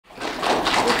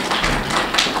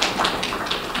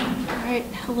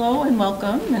Hello and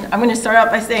welcome. And I'm going to start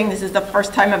out by saying this is the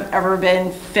first time I've ever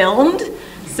been filmed,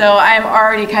 so I'm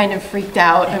already kind of freaked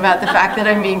out about the fact that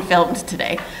I'm being filmed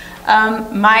today.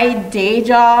 My day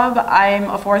job, I'm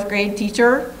a fourth grade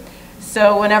teacher,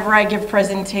 so whenever I give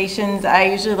presentations, I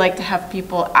usually like to have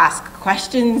people ask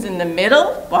questions in the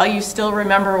middle while you still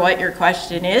remember what your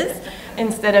question is,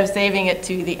 instead of saving it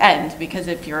to the end, because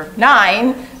if you're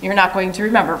 9, you're not going to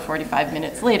remember 45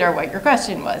 minutes later what your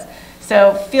question was.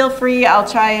 So feel free, I'll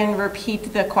try and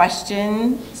repeat the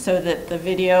question so that the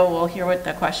video will hear what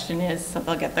the question is, so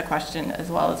they'll get the question as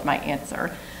well as my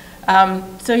answer.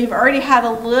 So you've already had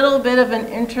a little bit of an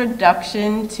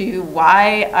introduction to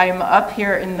why I'm up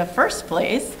here in the first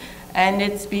place, and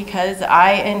it's because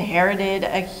I inherited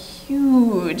a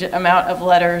huge amount of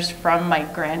letters from my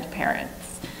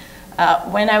grandparents.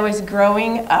 When I was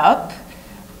growing up,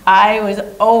 I was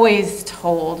always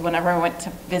told whenever I went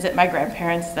to visit my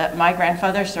grandparents that my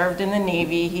grandfather served in the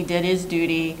Navy, he did his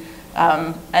duty,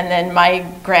 and then my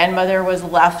grandmother was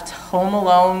left home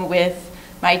alone with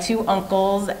my 2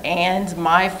 uncles, and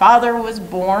my father was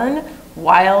born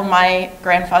while my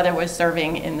grandfather was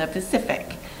serving in the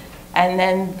Pacific. And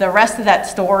then the rest of that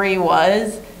story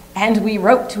was, and we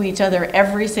wrote to each other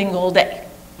every single day.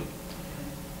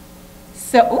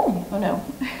 So, oh no.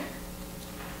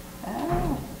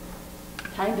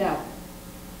 Timed out.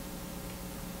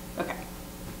 Okay,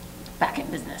 back in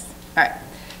business. All right,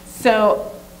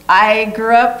 so I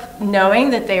grew up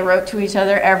knowing that they wrote to each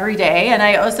other every day, and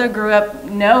I also grew up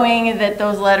knowing that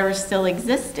those letters still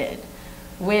existed,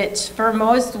 which for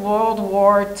most World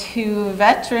War II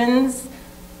veterans,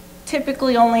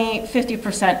 typically only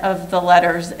 50% of the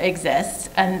letters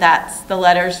exist, and that's the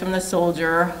letters from the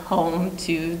soldier home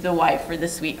to the wife or the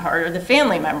sweetheart or the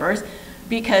family members,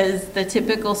 because the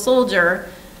typical soldier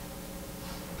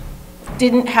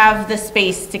didn't have the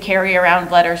space to carry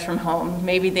around letters from home.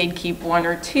 Maybe they'd keep 1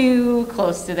 or 2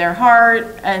 close to their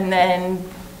heart, and then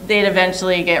they'd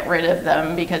eventually get rid of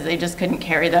them because they just couldn't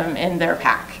carry them in their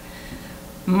pack.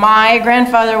 My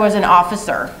grandfather was an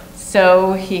officer,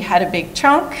 so he had a big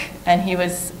trunk, and he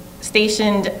was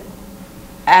stationed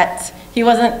at, he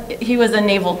was a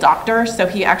naval doctor, so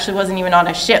he actually wasn't even on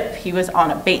a ship. He was on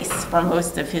a base for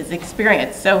most of his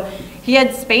experience. So he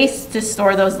had space to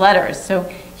store those letters. So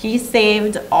he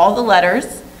saved all the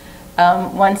letters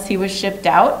once he was shipped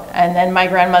out, and then my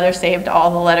grandmother saved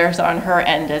all the letters on her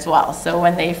end as well. So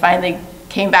when they finally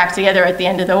came back together at the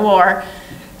end of the war,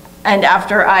 and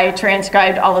after I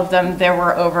transcribed all of them, there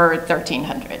were over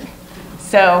 1,300.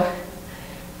 So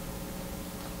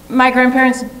my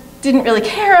grandparents didn't really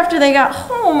care after they got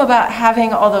home about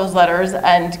having all those letters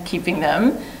and keeping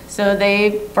them. So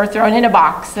they were thrown in a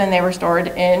box and they were stored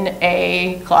in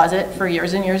a closet for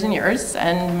years and years and years.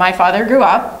 And my father grew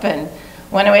up and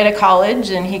went away to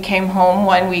college, and he came home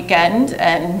one weekend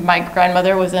and my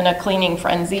grandmother was in a cleaning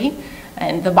frenzy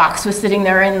and the box was sitting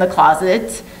there in the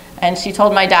closet, and she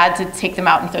told my dad to take them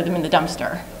out and throw them in the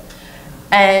dumpster.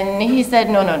 And he said,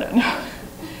 no, no, no, no.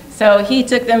 So he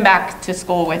took them back to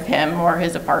school with him, or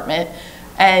his apartment,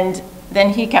 and then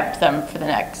he kept them for the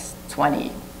next 20,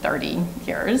 30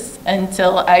 years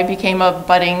until I became a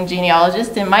budding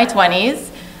genealogist in my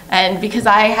 20s. And because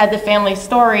I had the family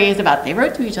stories about they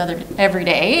wrote to each other every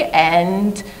day,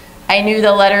 and I knew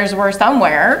the letters were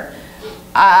somewhere,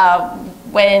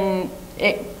 when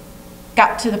it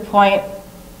got to the point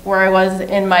where I was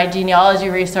in my genealogy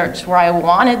research where I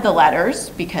wanted the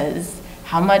letters, because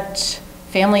how much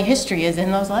family history is in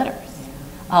those letters?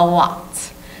 A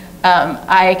lot.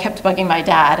 I kept bugging my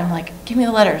dad. I'm like, give me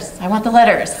the letters. I want the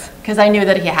letters, because I knew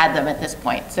that he had them at this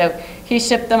point. So he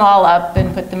shipped them all up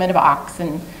and put them in a box,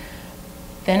 and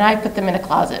then I put them in a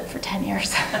closet for 10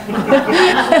 years.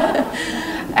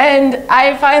 And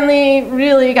I finally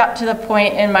really got to the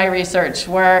point in my research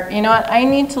where, you know what, I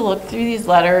need to look through these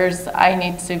letters, I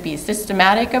need to be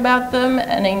systematic about them,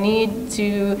 and I need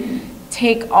to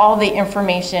take all the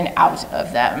information out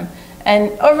of them.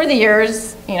 And over the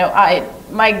years, you know,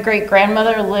 my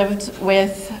great-grandmother lived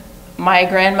with my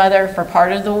grandmother for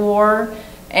part of the war,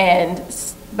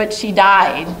 but she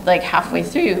died like halfway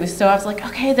through. So I was like,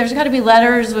 okay, there's got to be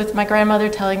letters with my grandmother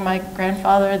telling my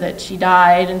grandfather that she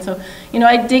died. And so, you know,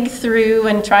 I dig through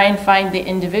and try and find the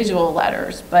individual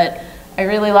letters, but I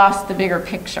really lost the bigger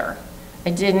picture.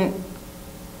 I didn't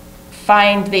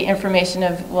find the information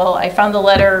of, well, I found the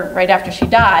letter right after she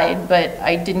died, but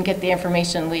I didn't get the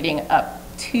information leading up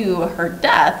to her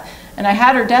death. And I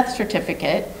had her death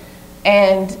certificate,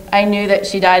 and I knew that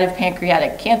she died of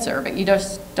pancreatic cancer, but you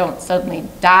just don't suddenly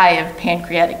die of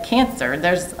pancreatic cancer.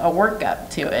 There's a workup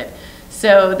to it.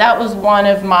 So that was one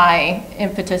of my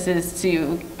impetuses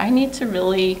to, I need to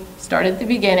really start at the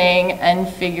beginning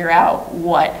and figure out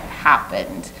what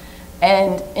happened.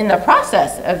 And in the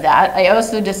process of that, I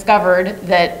also discovered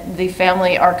that the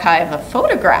family archive of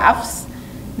photographs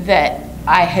that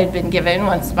I had been given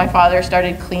once my father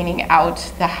started cleaning out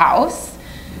the house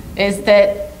is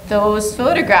that those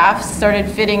photographs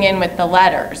started fitting in with the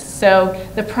letters. So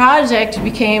the project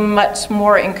became much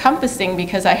more encompassing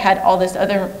because I had all this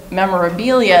other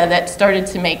memorabilia that started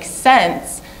to make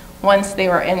sense once they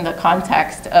were in the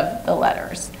context of the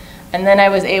letters. And then I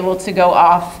was able to go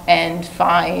off and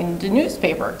find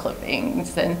newspaper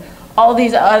clippings and all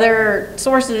these other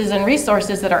sources and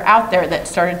resources that are out there that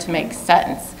started to make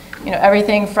sense. You know,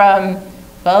 everything from,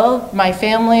 well, my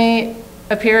family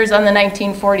appears on the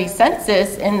 1940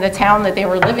 census in the town that they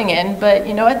were living in, but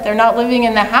you know what? They're not living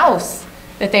in the house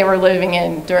that they were living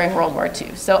in during World War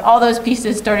II. So all those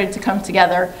pieces started to come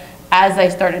together as I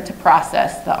started to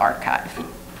process the archive.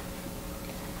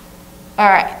 All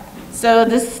right, so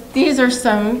these are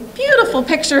some beautiful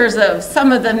pictures of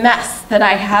some of the mess that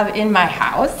I have in my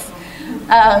house.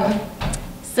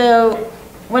 So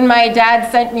when my dad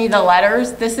sent me the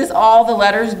letters, this is all the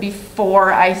letters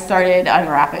before I started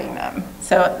unwrapping them.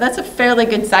 So that's a fairly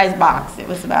good sized box. It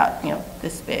was about, you know,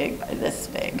 this big by this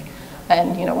big,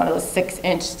 and you know, one of those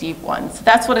 6-inch deep ones. So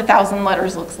that's what 1,000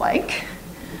 letters looks like.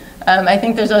 I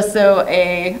think there's also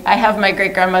I have my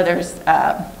great-grandmother's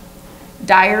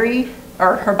diary,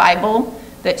 or her Bible,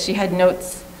 that she had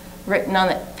notes written on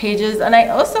the pages. And I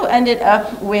also ended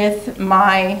up with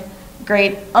my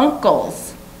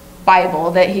great-uncle's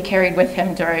Bible that he carried with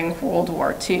him during World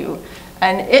War II.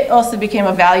 And it also became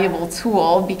a valuable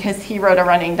tool because he wrote a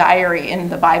running diary in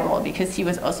the Bible because he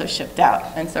was also shipped out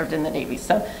and served in the Navy.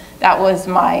 So that was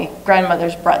my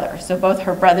grandmother's brother. So both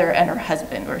her brother and her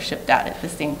husband were shipped out at the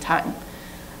same time.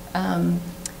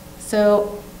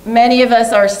 So many of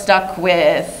us are stuck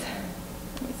with,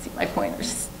 let me see my pointer,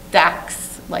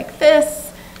 stacks like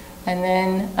this. And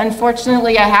then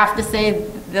unfortunately I have to say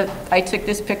that I took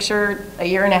this picture 1.5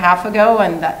 years ago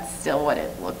and that's still what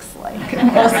it looks like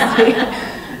mostly.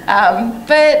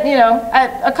 But you know,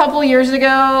 a couple years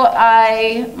ago,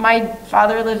 my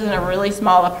father lived in a really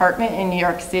small apartment in New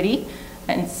York City.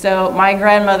 And so my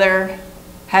grandmother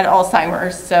had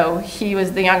Alzheimer's, so he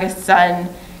was the youngest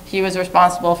son. He was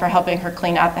responsible for helping her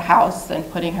clean out the house and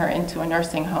putting her into a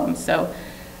nursing home. So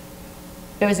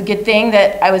it was a good thing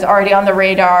that I was already on the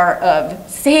radar of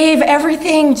save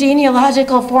everything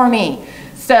genealogical for me.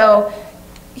 So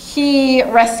he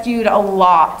rescued a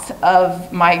lot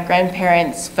of my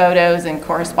grandparents' photos and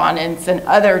correspondence and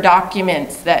other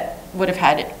documents that would have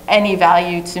had any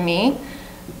value to me.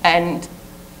 And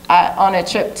on a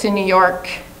trip to New York,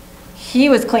 he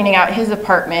was cleaning out his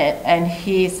apartment and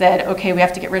he said, okay, we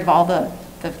have to get rid of all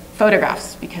the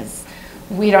photographs because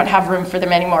we don't have room for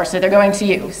them anymore, so they're going to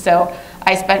you. So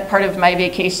I spent part of my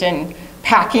vacation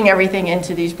packing everything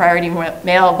into these priority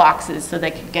mail boxes so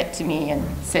they could get to me and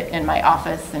sit in my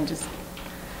office and just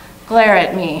glare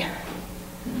at me.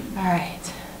 All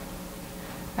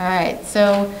right,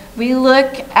 so we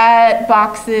look at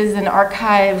boxes and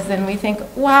archives and we think,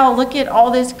 wow, look at all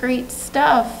this great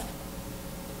stuff.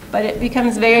 But it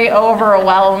becomes very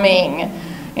overwhelming.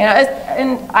 You know,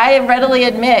 and I readily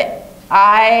admit,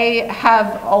 I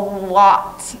have a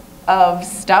lot of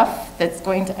stuff that's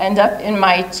going to end up in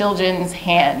my children's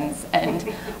hands.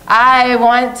 And I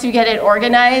want to get it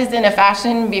organized in a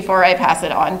fashion before I pass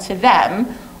it on to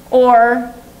them.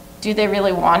 Or do they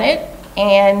really want it?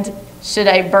 And should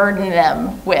I burden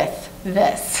them with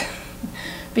this?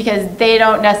 Because they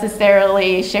don't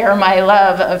necessarily share my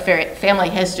love of family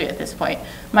history at this point.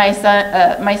 My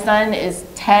son is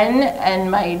 10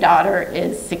 and my daughter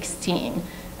is 16.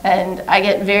 And I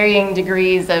get varying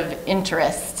degrees of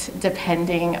interest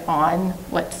depending on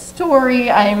what story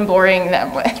I'm boring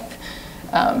them with.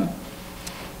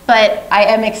 But I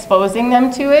am exposing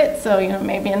them to it, so you know,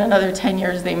 maybe in another 10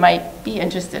 years they might be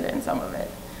interested in some of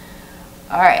it.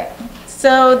 All right,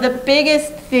 so the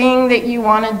biggest thing that you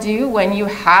want to do when you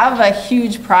have a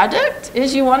huge project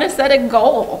is you want to set a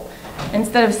goal.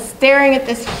 Instead of staring at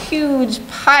this huge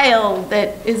pile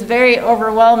that is very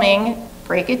overwhelming,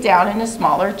 break it down into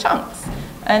smaller chunks.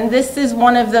 And this is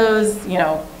one of those, you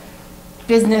know,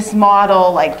 business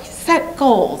model, like set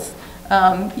goals.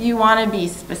 You want to be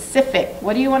specific.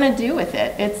 What do you want to do with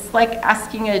it? It's like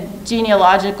asking a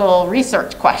genealogical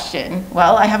research question.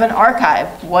 Well, I have an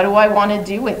archive. What do I want to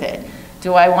do with it?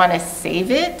 Do I want to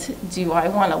save it? Do I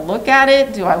want to look at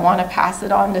it? Do I want to pass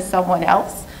it on to someone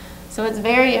else? So it's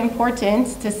very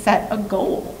important to set a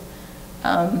goal.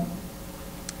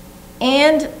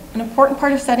 And an important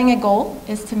part of setting a goal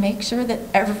is to make sure that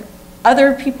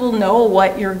other people know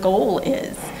what your goal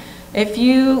is. If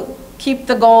you keep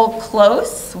the goal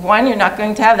close, one, you're not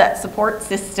going to have that support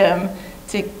system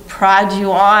to prod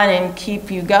you on and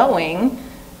keep you going,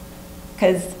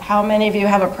 because how many of you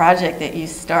have a project that you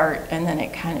start and then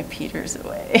it kind of peters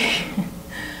away?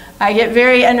 I get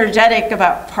very energetic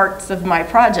about parts of my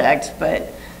project,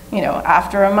 but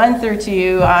after a month or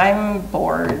two, I'm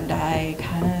bored. I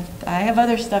have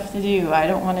other stuff to do. I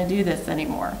don't want to do this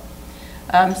anymore.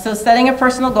 So setting a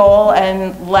personal goal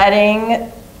and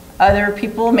letting other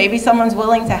people, maybe someone's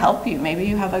willing to help you. Maybe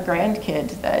you have a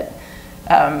grandkid that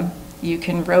you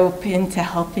can rope into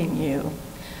helping you.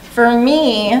 For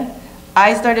me,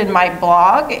 I started my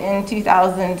blog in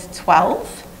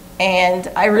 2012, and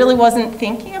I really wasn't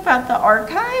thinking about the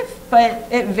archive,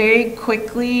 but it very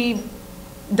quickly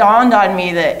dawned on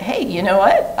me that, hey, you know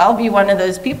what? I'll be one of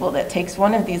those people that takes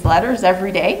one of these letters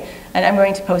every day, and I'm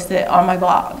going to post it on my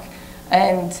blog.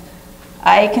 And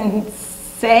I can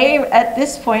say at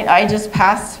this point, I just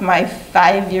passed my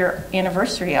 5-year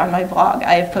anniversary on my blog.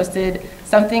 I have posted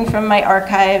something from my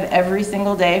archive every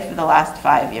single day for the last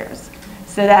 5 years.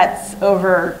 So that's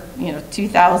over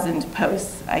 2,000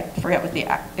 posts. I forget what the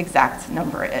exact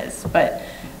number is, but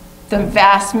the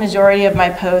vast majority of my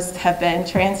posts have been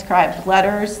transcribed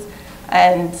letters.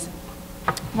 And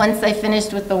once I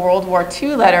finished with the World War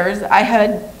II letters, I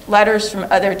had letters from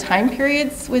other time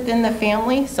periods within the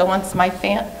family. So once my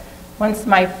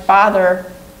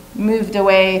father moved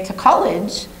away to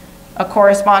college, a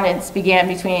correspondence began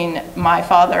between my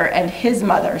father and his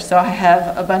mother. So I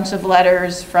have a bunch of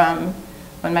letters from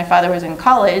when my father was in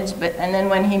college, and then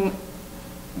when he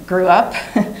grew up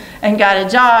and got a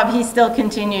job, he still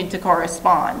continued to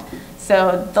correspond.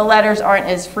 So the letters aren't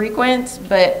as frequent,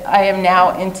 but I am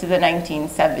now into the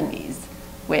 1970s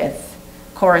with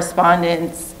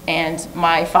correspondence, and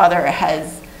my father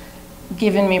has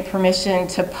given me permission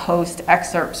to post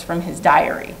excerpts from his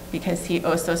diary because he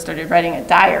also started writing a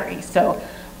diary. So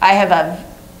I have a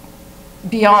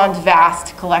beyond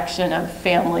vast collection of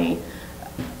family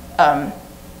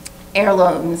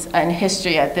heirlooms and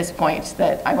history at this point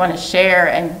that I want to share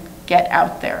and get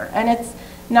out there. And it's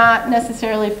not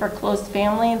necessarily for close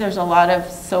family. There's a lot of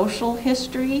social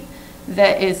history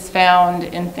that is found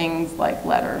in things like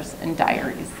letters and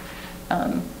diaries.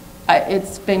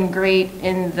 It's been great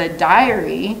in the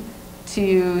diary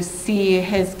to see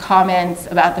his comments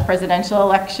about the presidential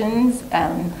elections.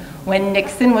 When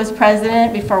Nixon was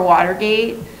president before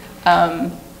Watergate,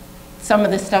 some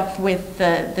of the stuff with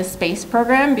the space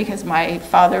program, because my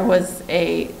father was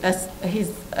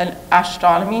he's an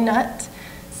astronomy nut.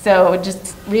 So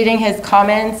just reading his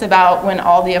comments about when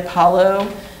all the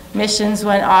Apollo missions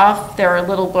went off, there were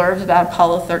little blurbs about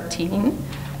Apollo 13.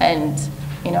 And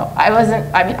I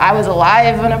was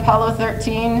alive when Apollo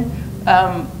 13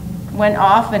 went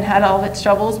off and had all of its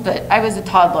troubles, but I was a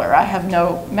toddler. I have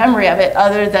no memory of it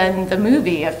other than the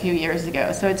movie a few years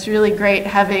ago. So it's really great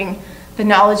having the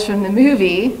knowledge from the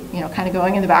movie, kind of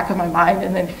going in the back of my mind,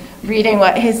 and then reading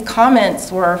what his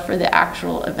comments were for the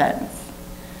actual events.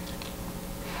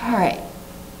 All right.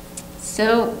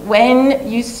 So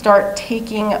when you start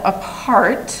taking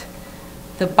apart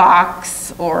the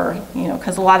box, or,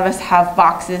 because a lot of us have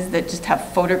boxes that just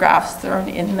have photographs thrown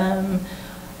in them,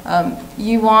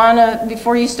 you want to,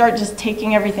 before you start just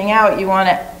taking everything out, you want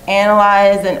to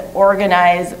analyze and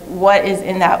organize what is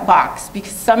in that box,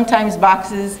 because sometimes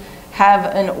boxes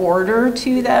have an order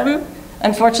to them.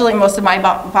 Unfortunately, most of my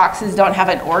boxes don't have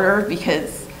an order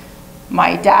because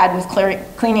my dad was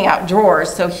cleaning out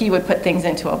drawers, so he would put things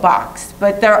into a box.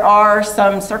 But there are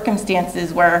some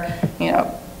circumstances where,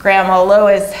 Grandma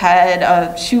Lois had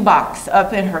a shoebox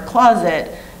up in her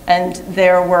closet, and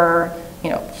there were,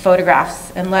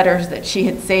 photographs and letters that she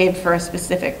had saved for a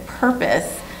specific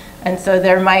purpose. And so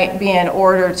there might be an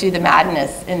order to the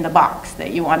madness in the box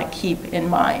that you want to keep in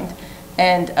mind.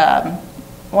 And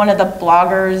one of the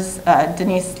bloggers,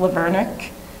 Denise Lavernick,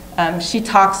 she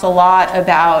talks a lot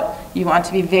about you want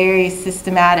to be very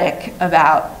systematic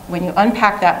about when you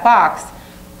unpack that box,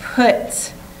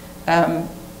 put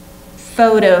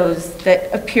photos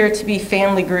that appear to be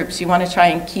family groups. You want to try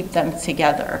and keep them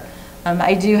together.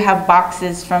 I do have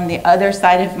boxes from the other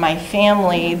side of my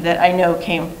family that I know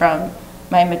came from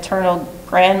my maternal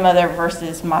grandmother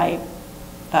versus my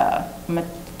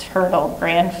maternal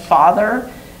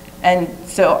grandfather. And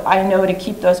so I know to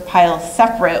keep those piles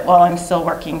separate while I'm still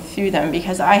working through them,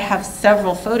 because I have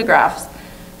several photographs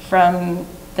from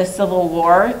the Civil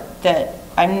War that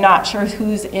I'm not sure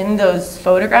who's in those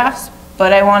photographs,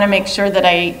 but I want to make sure that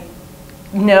I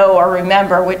know or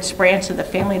remember which branch of the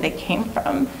family they came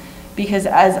from, because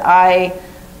as I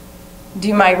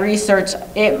do my research,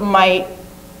 it might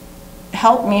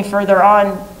help me further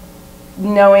on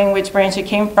knowing which branch it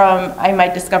came from. I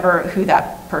might discover who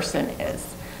that person is.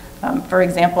 For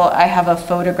example, I have a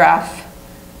photograph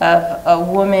of a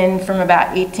woman from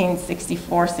about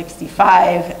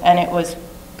 1864-65, and it was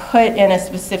put in a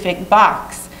specific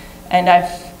box. And I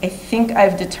think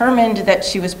I've determined that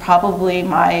she was probably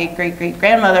my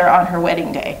great-great-grandmother on her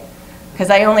wedding day, because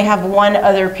I only have one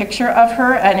other picture of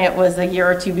her, and it was a year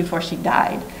or two before she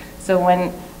died. So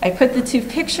when I put the two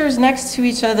pictures next to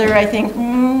each other, I think,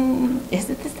 is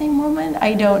it the same woman?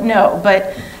 I don't know.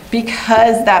 But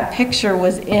because that picture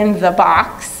was in the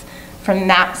box from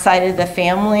that side of the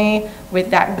family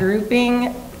with that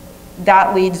grouping,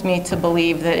 that leads me to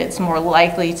believe that it's more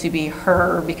likely to be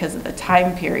her because of the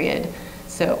time period.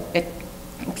 So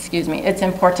it's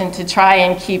important to try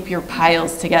and keep your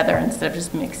piles together instead of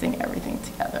just mixing everything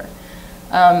together.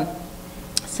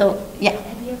 So yeah.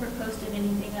 Have you ever posted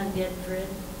anything on Dead Fred?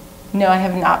 No, I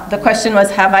have not. The question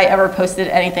was, have I ever posted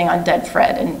anything on Dead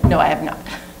Fred? And no, I have not.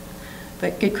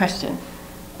 But good question.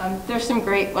 There's some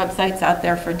great websites out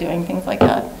there for doing things like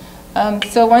that.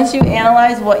 So once you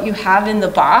analyze what you have in the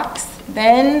box,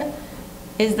 then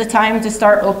is the time to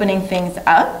start opening things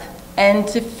up and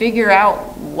to figure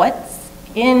out what's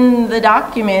in the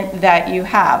document that you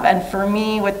have. And for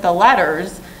me, with the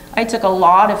letters, I took a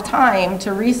lot of time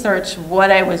to research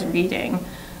what I was reading.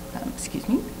 Excuse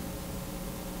me.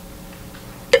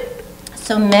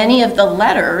 So many of the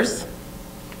letters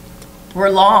were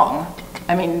long.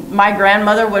 I mean, my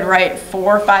grandmother would write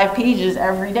 4 or 5 pages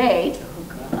every day.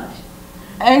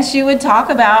 And she would talk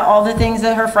about all the things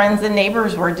that her friends and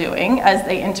neighbors were doing as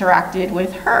they interacted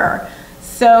with her.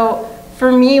 So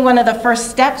for me, one of the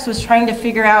first steps was trying to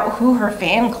figure out who her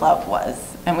fan club was.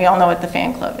 And we all know what the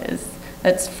fan club is.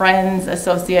 That's friends,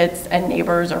 associates, and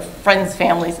neighbors, or friends,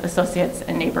 families, associates,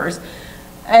 and neighbors.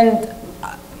 And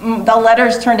the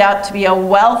letters turned out to be a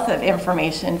wealth of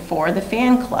information for the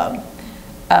fan club.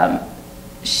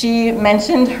 She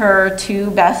mentioned her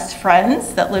 2 best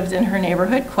friends that lived in her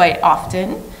neighborhood quite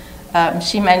often.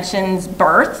 She mentions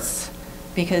births,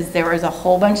 because there was a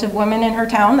whole bunch of women in her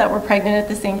town that were pregnant at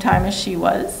the same time as she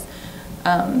was.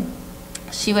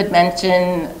 She would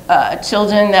mention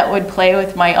children that would play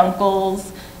with my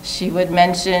uncles. She would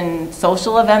mention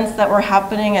social events that were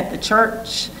happening at the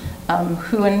church,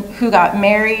 who got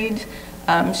married.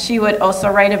 She would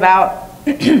also write about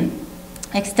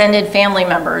extended family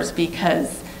members,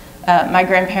 because my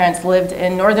grandparents lived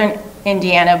in northern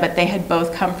Indiana, but they had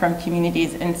both come from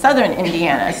communities in southern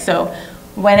Indiana. So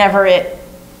whenever it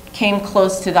came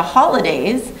close to the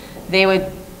holidays, there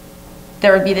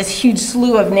would be this huge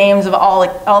slew of names of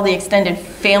all the extended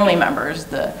family members,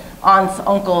 the aunts,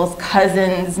 uncles,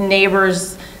 cousins,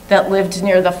 neighbors that lived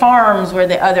near the farms where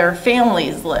the other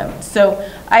families lived. So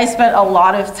I spent a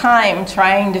lot of time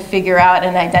trying to figure out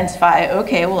and identify,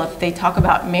 okay, well, if they talk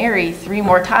about Mary 3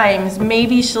 more times,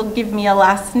 maybe she'll give me a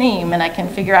last name and I can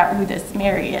figure out who this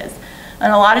Mary is.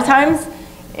 And a lot of times,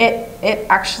 it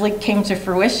actually came to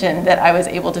fruition that I was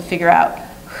able to figure out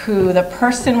who the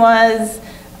person was.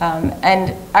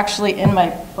 And actually in my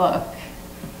book,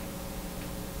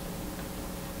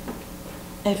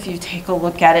 if you take a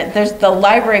look at it, there's the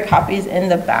library copies in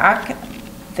the back.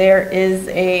 There is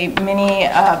a mini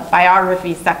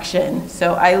biography section.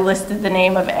 So I listed the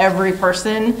name of every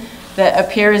person that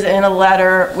appears in a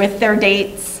letter with their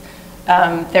dates,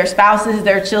 their spouses,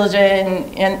 their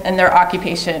children, and their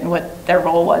occupation, what their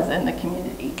role was in the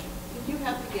community. Did you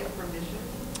have to get permission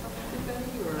from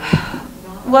everybody or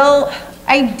not? Well,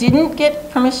 I didn't get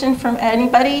permission from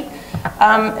anybody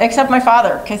except my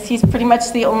father, because he's pretty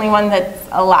much the only one that's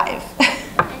alive.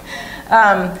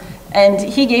 And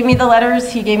he gave me the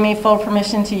letters. He gave me full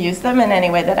permission to use them in any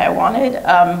way that I wanted.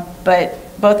 But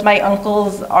both my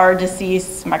uncles are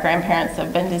deceased. My grandparents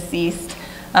have been deceased.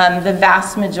 The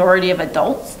vast majority of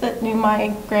adults that knew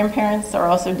my grandparents are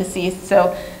also deceased.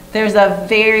 So there's a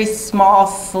very small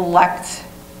select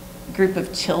group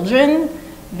of children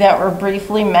that were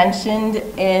briefly mentioned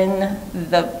in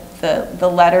the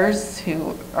letters,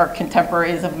 who are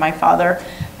contemporaries of my father.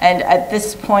 And at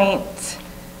this point,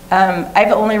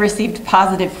 I've only received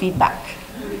positive feedback.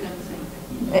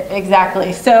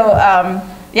 Exactly. So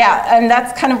yeah, and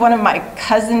that's kind of one of my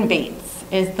cousin baits,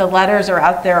 is the letters are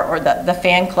out there, or the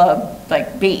fan club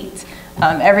like bait.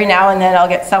 Every now and then I'll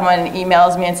get someone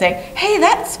emails me and say, hey,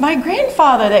 that's my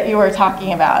grandfather that you were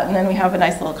talking about. And then we have a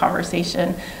nice little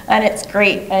conversation, and it's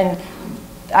great. And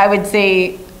I would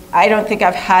say, I don't think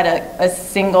I've had a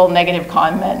single negative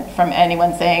comment from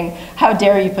anyone saying, how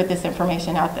dare you put this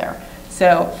information out there.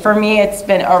 So for me, it's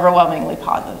been overwhelmingly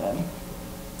positive.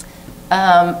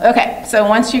 Okay, so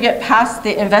once you get past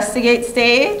the investigate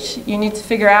stage, you need to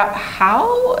figure out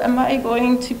how am I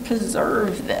going to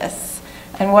preserve this?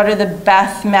 And what are the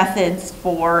best methods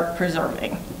for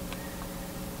preserving?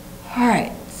 All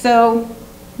right, so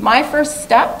my first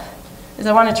step is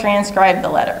I want to transcribe the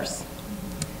letters.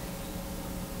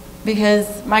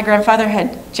 Because my grandfather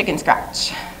had chicken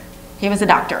scratch. He was a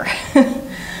doctor,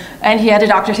 and he had a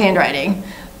doctor's handwriting.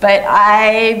 But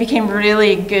I became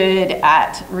really good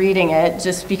at reading it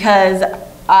just because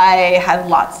I had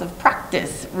lots of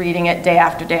practice reading it day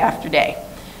after day after day.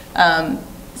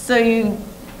 So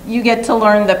you get to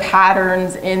learn the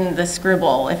patterns in the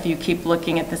scribble if you keep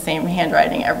looking at the same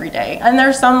handwriting every day. And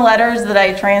there's some letters that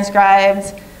I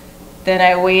transcribed, then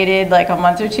I waited like a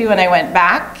month or two and I went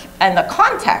back, and the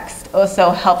context also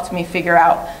helped me figure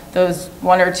out those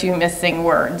one or two missing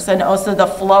words, and also the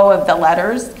flow of the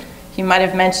letters. He might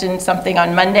have mentioned something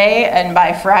on Monday, and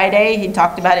by Friday he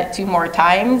talked about it 2 more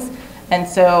times, and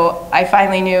so I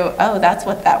finally knew, oh, that's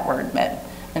what that word meant.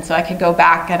 And so I could go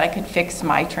back and I could fix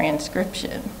my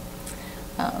transcription.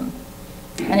 And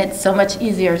it's so much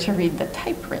easier to read the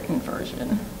typewritten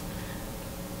version.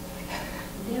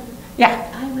 Deb,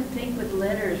 Yeah. I would think with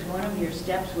letters, one of your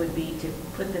steps would be to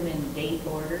put them in date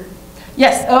order.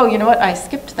 Yes, oh, you know what, I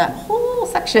skipped that whole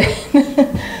section.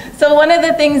 So one of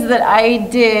the things that I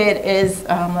did is,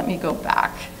 let me go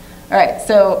back. All right,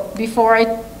 so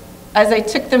as I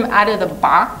took them out of the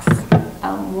box,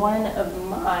 one of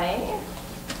my,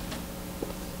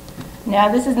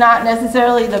 now this is not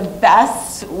necessarily the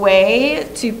best way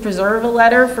to preserve a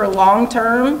letter for long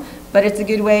term, but it's a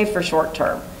good way for short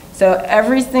term. So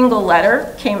every single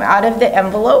letter came out of the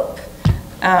envelope.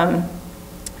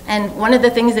 And one of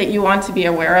the things that you want to be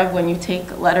aware of when you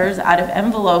take letters out of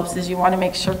envelopes is you want to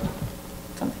make sure,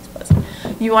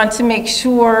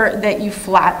 that you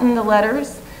flatten the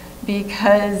letters,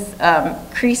 because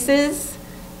creases,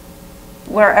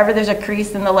 wherever there's a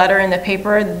crease in the letter in the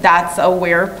paper, that's a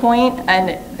wear point,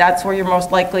 and that's where you're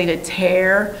most likely to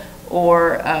tear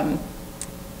or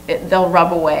they'll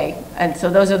rub away. And so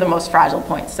those are the most fragile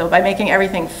points. So by making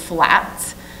everything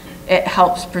flat, it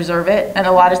helps preserve it. And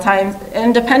a lot of times,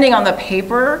 and depending on the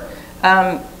paper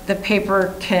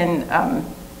can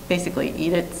basically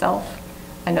eat itself.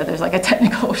 I know there's like a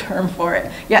technical term for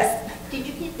it. Yes? Did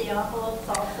you keep the envelopes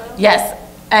also? Yes,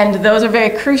 and those are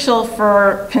very crucial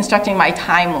for constructing my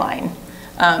timeline.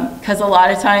 Because a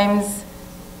lot of times,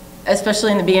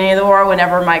 especially in the beginning of the war,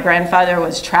 whenever my grandfather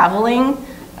was traveling,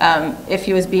 if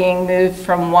he was being moved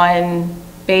from one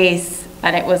base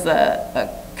and it was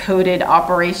a coded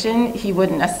operation, he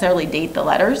wouldn't necessarily date the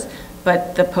letters,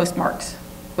 but the postmarks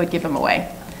would give him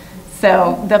away.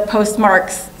 So the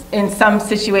postmarks in some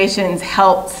situations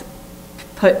helped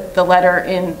put the letter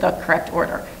in the correct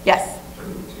order. Yes?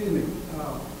 Excuse me.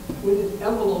 With these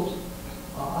envelopes,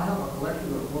 I have a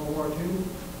collection of World War II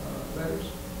letters.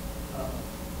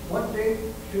 What date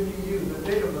should you use?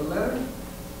 The date of the letter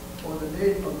or the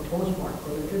date of the postmark?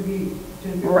 Because it could be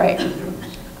 10 Right.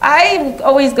 difference. I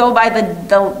always go by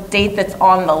the date that's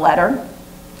on the letter.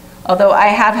 Although I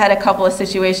have had a couple of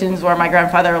situations where my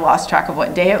grandfather lost track of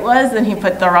what day it was and he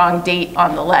put the wrong date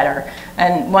on the letter.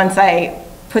 And once I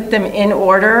put them in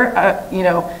order,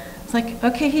 it's like,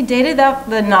 okay, he dated that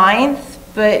the 9th,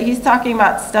 but he's talking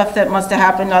about stuff that must have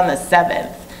happened on the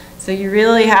 7th. So you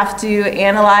really have to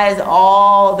analyze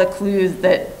all the clues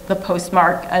that the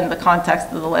postmark and the context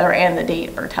of the letter and the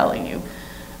date are telling you.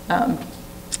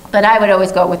 But I would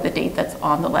always go with the date that's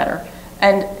on the letter.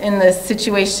 And in the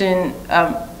situation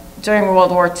during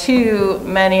World War II,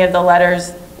 many of the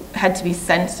letters had to be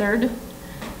censored.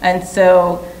 And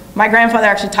so my grandfather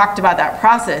actually talked about that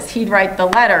process. He'd write the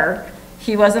letter.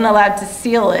 He wasn't allowed to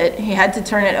seal it. He had to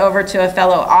turn it over to a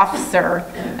fellow officer.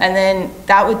 And then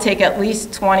that would take at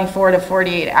least 24 to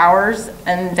 48 hours.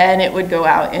 And then it would go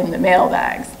out in the mail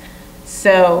bags.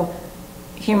 So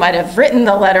he might have written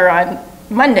the letter on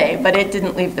Monday, but it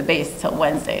didn't leave the base till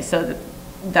Wednesday. So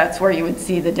that's where you would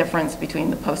see the difference between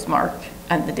the postmark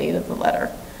and the date of the letter.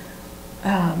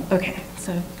 Okay,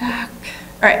 so back.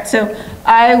 All right, so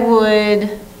I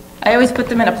always put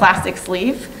them in a plastic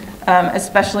sleeve,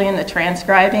 especially in the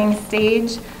transcribing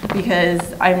stage,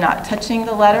 because I'm not touching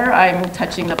the letter, I'm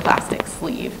touching the plastic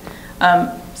sleeve.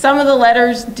 Some of the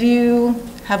letters do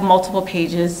have multiple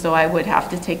pages, so I would have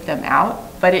to take them out,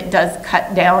 but it does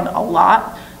cut down a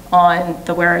lot on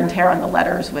the wear and tear on the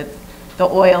letters with the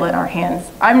oil in our hands.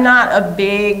 I'm not a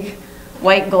big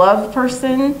white glove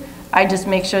person. I just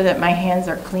make sure that my hands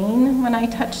are clean when I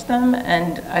touch them,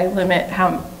 and I limit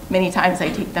how many times I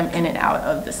take them in and out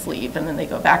of the sleeve, and then they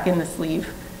go back in the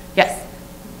sleeve. Yes?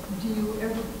 Do you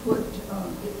ever put,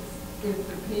 if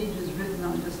the page is written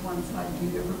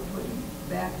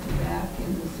back to back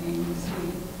in the same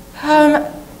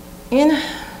sleeve?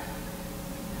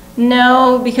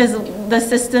 No, because the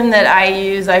system that I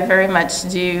use, I very much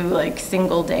do like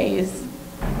single days.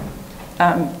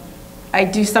 I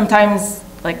do sometimes,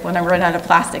 like when I run out of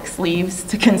plastic sleeves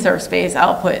to conserve space,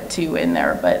 I'll put 2 in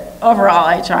there. But overall,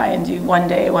 I try and do 1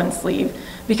 day, 1 sleeve.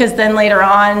 Because then later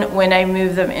on, when I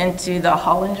move them into the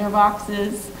Hollinger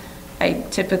boxes, I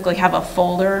typically have a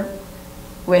folder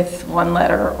with 1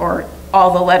 letter or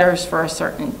all the letters for a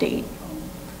certain date.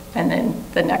 And then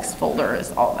the next folder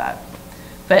is all that.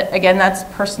 But again, that's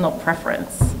personal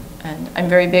preference. And I'm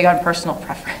very big on personal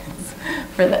preference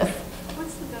for this.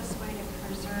 What's the best way to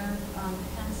preserve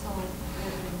pencil-written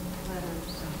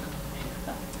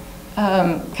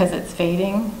letters? Because it's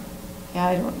fading. Yeah,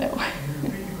 I don't know.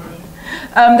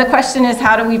 The question is,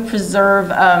 how do we preserve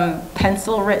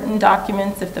pencil-written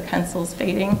documents if the pencil's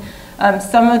fading?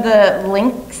 Some of the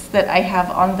links that I have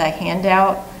on the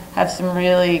handout have some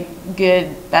really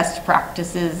good best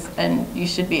practices, and you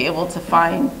should be able to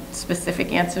find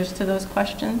specific answers to those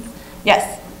questions.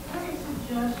 Yes? I have a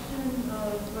suggestion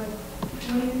of, like,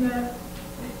 when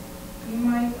you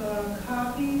might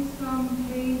copy some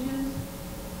pages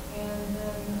and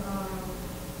then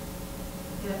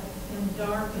and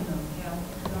darken them,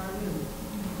 darken.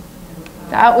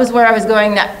 That was where I was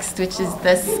going next, which is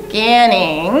the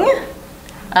scanning.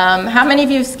 How many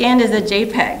of you have scanned as a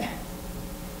JPEG?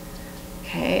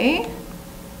 Okay.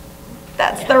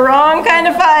 That's the wrong kind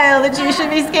of file that you should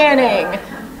be scanning.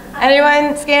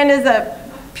 Anyone scanned as a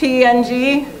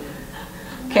PNG?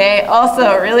 Okay,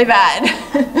 also really bad.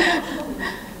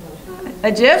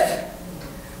 A GIF?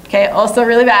 Okay, also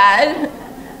really bad.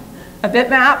 A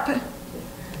bitmap?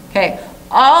 Okay,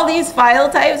 all these file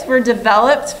types were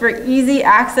developed for easy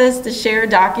access to share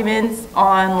documents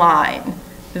online.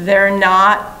 They're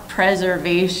not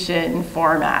preservation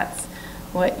formats.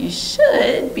 What you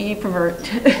should be is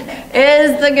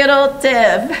the good old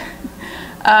TIFF.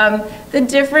 The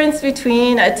difference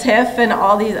between a TIFF and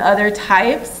all these other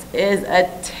types is a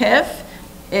TIFF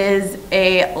is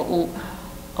a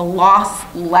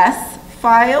lossless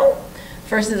file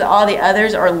versus all the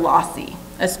others are lossy,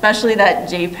 especially that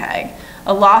JPEG.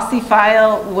 A lossy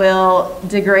file will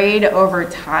degrade over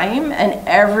time, and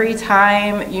every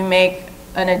time you make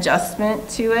an adjustment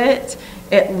to it,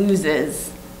 it loses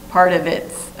part of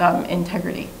its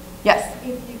integrity. Yes? If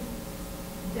you've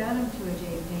done them to a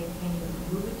JPEG, can you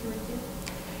move it to a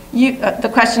TIFF? The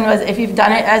question was, if you've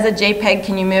done it as a JPEG,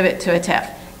 can you move it to a TIFF?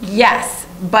 Yes,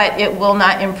 but it will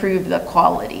not improve the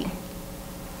quality.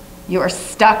 You are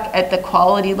stuck at the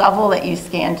quality level that you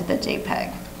scanned to the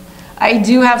JPEG. I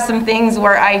do have some things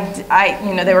where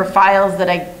there were files that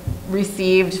I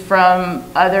received from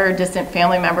other distant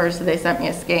family members, so they sent me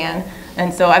a scan.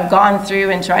 And so I've gone through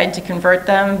and tried to convert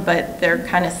them, but they're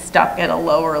kind of stuck at a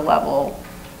lower level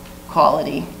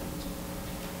quality.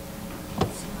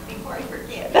 Before I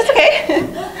forget. That's okay.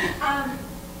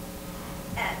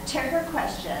 Checker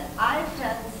question. I've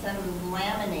done some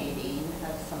laminating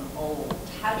of some old.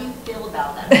 How do you feel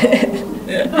about that?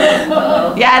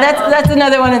 Yeah, that's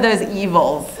another one of those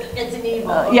evils. It's an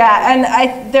evil. Yeah,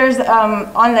 and there's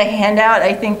on the handout,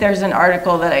 I think there's an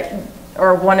article that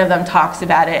or one of them talks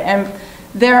about it. And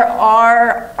there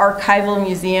are archival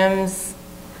museums,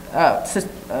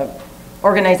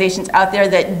 organizations out there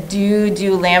that do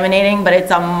laminating, but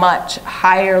it's a much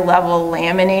higher level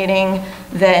laminating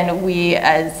than we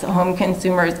as home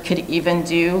consumers could even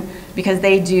do, because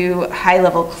they do high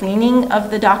level cleaning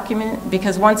of the document,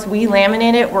 because once we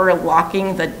laminate it, we're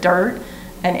locking the dirt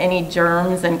and any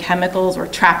germs and chemicals, we're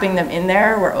trapping them in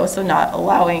there. We're also not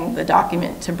allowing the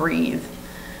document to breathe.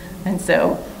 And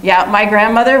so, yeah, my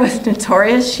grandmother was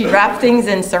notorious. She wrapped things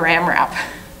in saran wrap.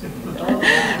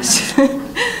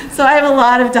 So I have a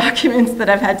lot of documents that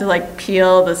I've had to like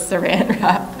peel the saran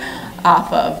wrap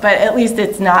off of, but at least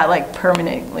it's not like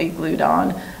permanently glued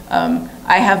on.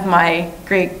 I have my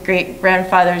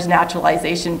great-great-grandfather's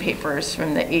naturalization papers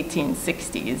from the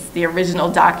 1860s, the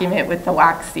original document with the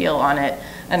wax seal on it,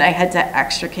 and I had to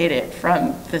extricate it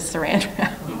from the saran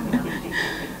wrap.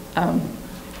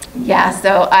 Yeah,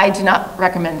 so I do not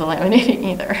recommend the laminating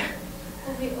either.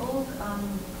 Well, the old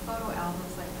photo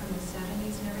albums, like from the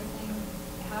 70s and everything,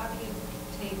 how do you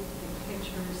take the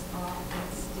pictures off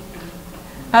that's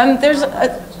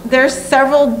sticky? There's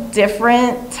several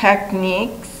different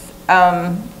techniques.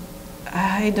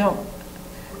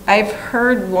 I've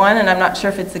heard one, and I'm not sure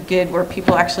if it's a good, where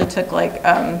people actually took like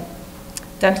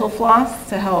dental floss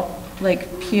to help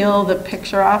like peel the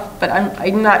picture off, but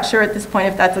I'm not sure at this point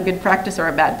if that's a good practice or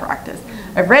a bad practice.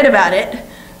 I've read about it,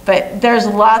 But there are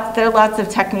lots of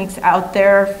techniques out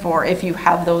there for if you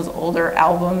have those older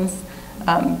albums,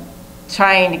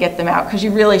 trying to get them out, because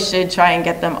you really should try and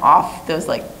get them off those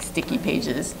like sticky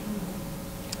pages.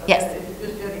 Yes? If you're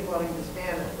just getting wanting to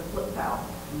scan it, the flip pal.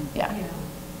 Yeah. Yeah.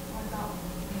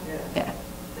 Yeah.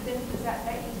 But then does that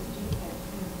uses JPEG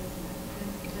too,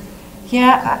 doesn't it?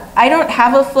 Yeah, I don't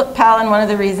have a flip pal, and one of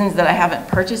the reasons that I haven't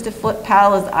purchased a flip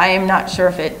pal is I am not sure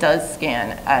if it does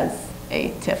scan as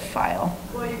a TIFF file.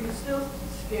 Well, you can still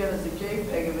scan as a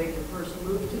JPEG and make your first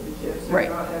move to the TIFF, so Right.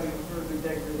 you're not having further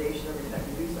degradation every time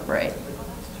you do something. Right. Oh,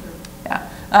 that's true.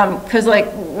 Yeah, because like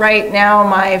right now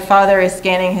my father is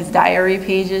scanning his diary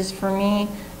pages for me,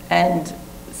 and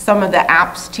some of the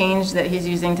apps changed that he's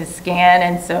using to scan,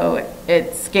 and so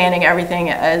it's scanning everything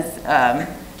as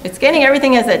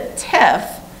a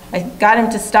TIFF. I got him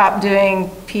to stop doing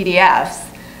PDFs,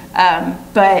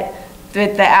 but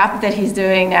with the app that he's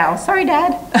doing now, sorry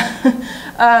Dad,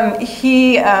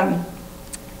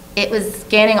 it was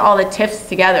scanning all the TIFFs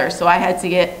together, so I had to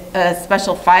get a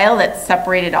special file that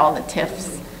separated all the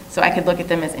TIFFs so I could look at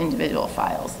them as individual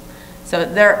files. So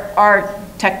there are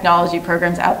technology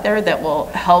programs out there that will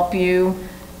help you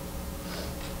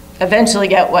eventually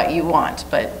get what you want,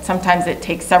 but sometimes it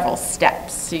takes several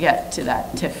steps to get to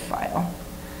that TIFF file.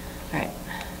 All right.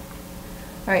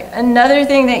 All right, another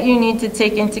thing that you need to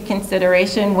take into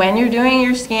consideration when you're doing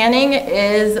your scanning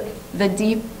is the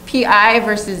DPI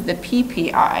versus the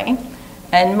PPI.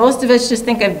 And most of us just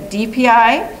think of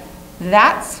DPI,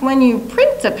 that's when you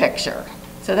print a picture.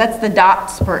 So that's the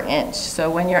dots per inch.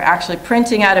 So when you're actually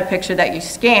printing out a picture that you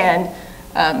scanned,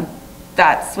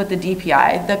 that's what the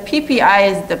DPI. The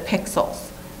PPI is the pixels.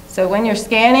 So when you're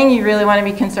scanning, you really want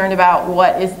to be concerned about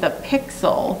what is the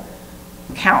pixel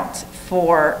count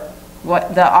for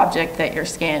what the object that you're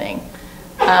scanning.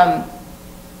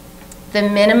 The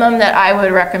minimum that I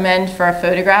would recommend for a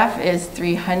photograph is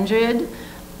 300.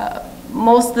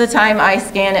 Most of the time I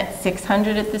scan at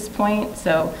 600 at this point.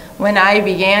 So when I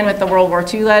began with the World War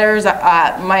II letters,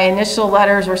 my initial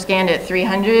letters were scanned at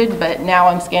 300, but now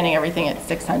I'm scanning everything at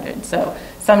 600. So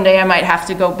someday I might have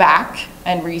to go back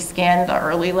and rescan the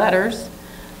early letters.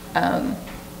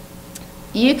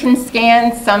 You can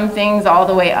scan some things all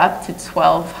the way up to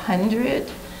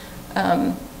 1200,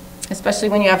 especially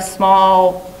when you have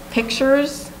small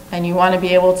pictures and you want to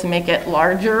be able to make it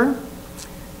larger.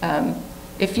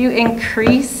 If you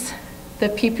increase the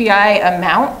PPI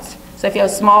amount, so if you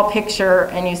have a small picture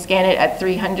and you scan it at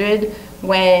 300,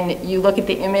 when you look at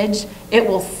the image, it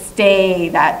will stay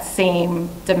that same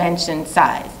dimension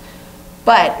size.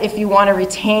 But if you want to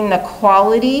retain the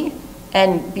quality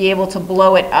and be able to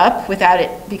blow it up without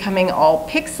it becoming all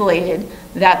pixelated,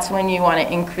 that's when you want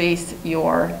to increase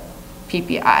your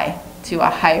PPI to a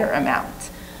higher amount.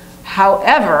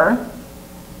 However,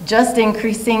 just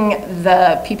increasing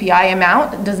the PPI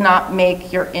amount does not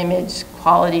make your image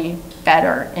quality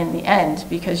better in the end,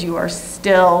 because you are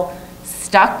still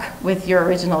stuck with your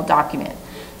original document.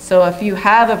 So if you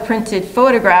have a printed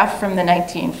photograph from the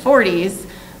 1940s,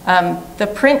 the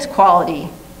print quality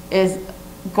is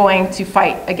going to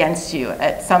fight against you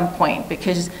at some point,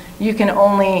 because you can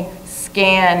only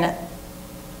scan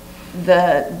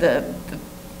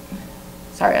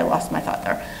sorry, I lost my thought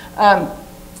there.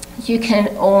 You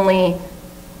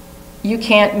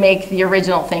can't make the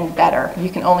original thing better. You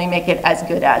can only make it as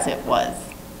good as it was.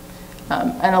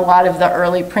 And a lot of the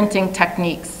early printing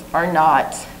techniques are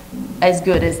not as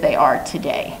good as they are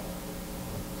today.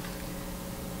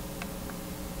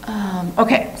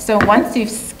 Okay, so once you've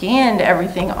scanned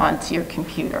everything onto your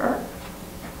computer,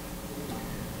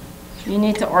 you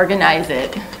need to organize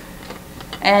it.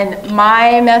 And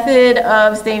my method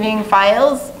of saving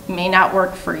files may not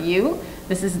work for you.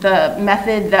 This is the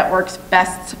method that works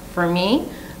best for me.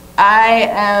 I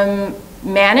am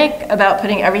manic about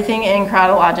putting everything in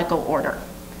chronological order.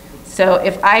 So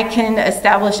if I can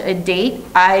establish a date,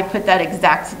 I put that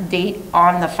exact date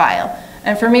on the file.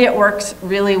 And for me, it works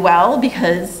really well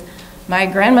because my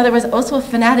grandmother was also a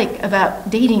fanatic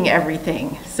about dating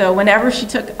everything. So whenever she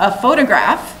took a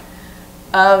photograph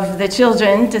of the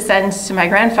children to send to my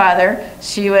grandfather,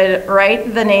 she would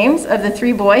write the names of the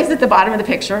 3 boys at the bottom of the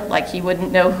picture, like he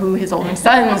wouldn't know who his older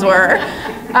sons were.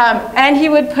 And he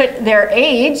would put their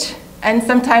age, and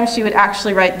sometimes she would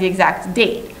actually write the exact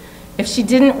date. If she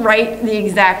didn't write the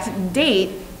exact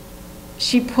date,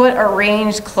 she put a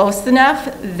range close enough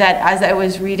that as I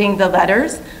was reading the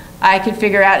letters, I could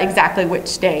figure out exactly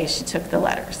which day she took the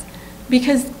letters.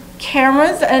 Because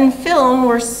cameras and film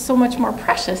were so much more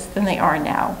precious than they are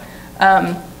now.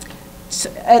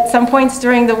 At some points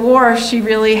during the war, she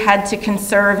really had to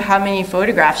conserve how many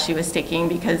photographs she was taking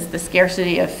because the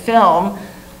scarcity of film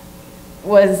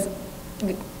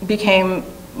became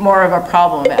more of a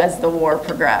problem as the war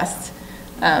progressed.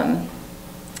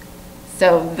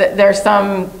 There's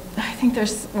I think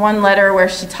there's one letter where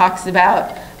she talks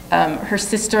about her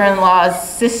sister-in-law's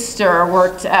sister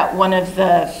worked at one of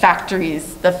the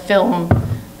factories, the film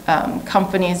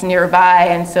companies nearby,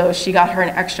 and so she got her an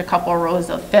extra couple rows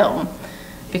of film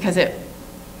because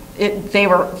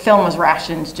film was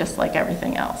rationed just like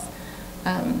everything else.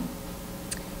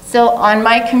 So on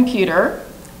my computer,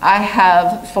 I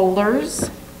have folders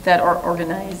that are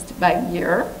organized by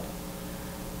year,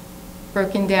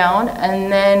 broken down,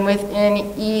 and then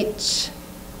within each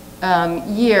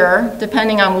year,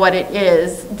 depending on what it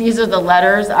is, these are the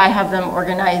letters. I have them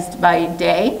organized by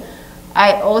day.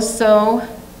 I always start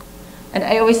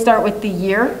with the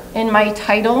year in my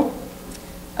title,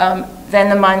 then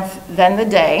the month, then the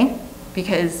day,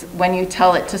 because when you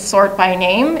tell it to sort by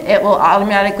name, it will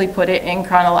automatically put it in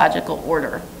chronological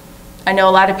order. I know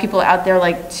a lot of people out there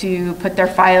like to put their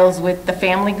files with the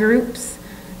family groups.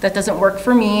 That doesn't work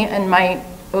for me and my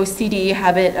OCD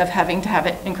habit of having to have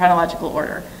it in chronological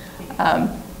order.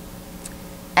 And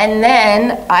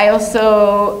then I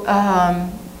also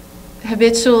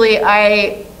habitually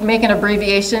I make an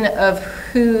abbreviation of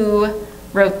who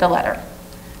wrote the letter,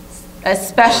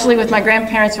 especially with my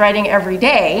grandparents writing every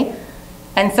day,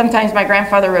 and sometimes my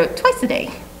grandfather wrote twice a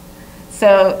day.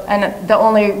 So, and the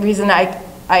only reason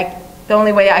the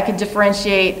only way I could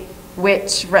differentiate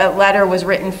which letter was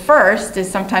written first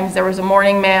is sometimes there was a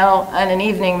morning mail and an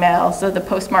evening mail, so the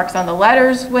postmarks on the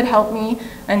letters would help me,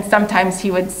 and sometimes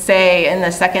he would say in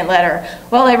the second letter,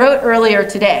 well, I wrote earlier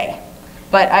today,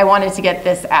 but I wanted to get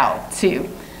this out too.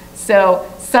 So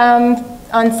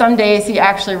on some days he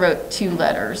actually wrote 2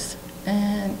 letters.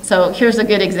 And so here's a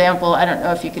good example. I don't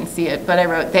know if you can see it, but I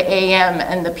wrote the AM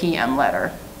and the PM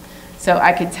letter. So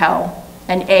I could tell.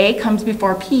 And A comes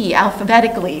before P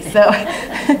alphabetically, so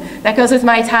that goes with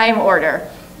my time order.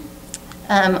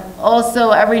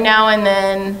 Also, every now and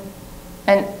then,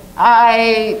 and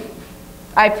I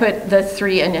put the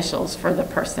 3 initials for the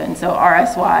person. So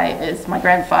RSY is my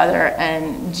grandfather,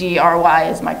 and GRY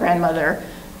is my grandmother,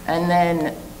 and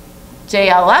then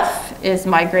JLF is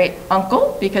my great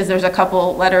uncle, because there's a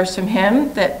couple letters from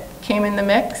him that came in the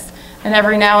mix. And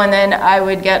every now and then I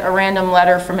would get a random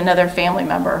letter from another family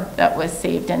member that was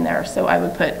saved in there, so I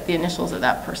would put the initials of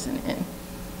that person in.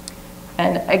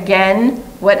 And again,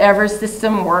 whatever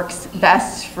system works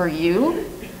best for you,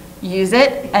 use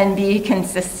it and be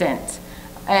consistent.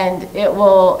 And it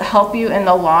will help you in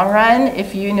the long run.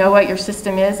 If you know what your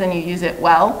system is and you use it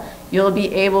well, you'll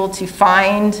be able to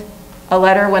find a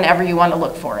letter whenever you want to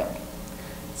look for it.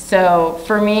 So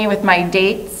for me, with my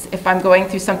dates, if I'm going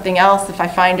through something else, if I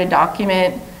find a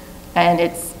document and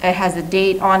it has a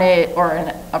date on it or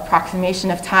an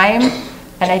approximation of time,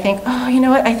 and I think, oh, you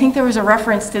know what, I think there was a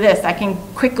reference to this, I can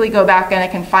quickly go back and I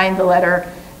can find the letter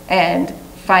and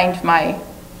find my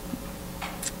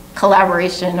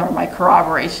collaboration or my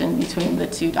corroboration between the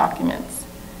 2 documents.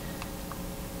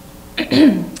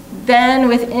 Then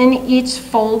within each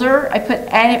folder, I put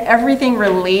everything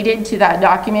related to that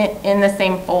document in the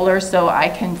same folder so I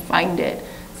can find it.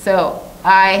 So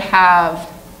I have,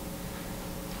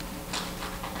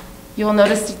 you'll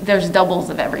notice there's doubles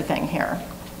of everything here.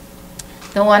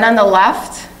 The one on the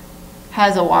left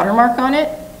has a watermark on it.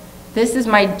 This is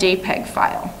my JPEG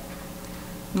file.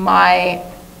 My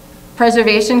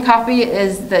preservation copy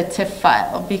is the TIFF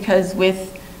file, because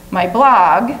with my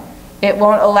blog, it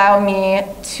won't allow me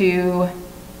to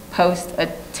post a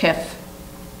TIFF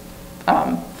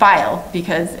file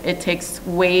because it takes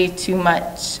way too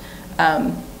much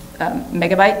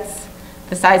megabytes.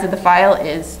 The size of the file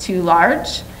is too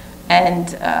large,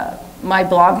 and my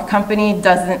blog company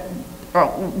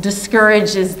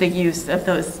discourages the use of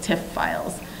those TIFF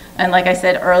files. And like I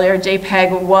said earlier,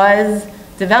 JPEG was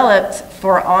developed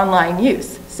for online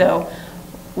use. So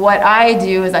what I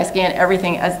do is I scan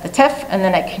everything as the TIFF, and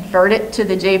then I convert it to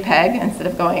the JPEG. Instead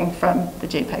of going from the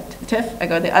JPEG to the TIFF, I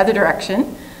go the other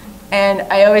direction, and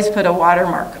I always put a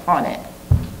watermark on it.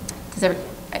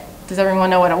 Does everyone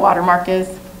know what a watermark is?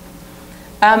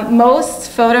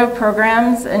 Most photo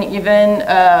programs and even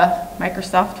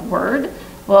Microsoft Word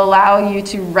will allow you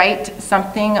to write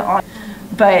something on,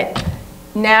 but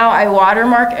now I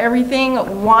watermark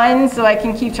everything, one, so I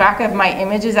can keep track of my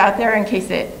images out there in case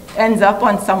it ends up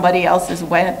on somebody else's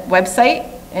website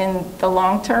in the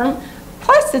long term.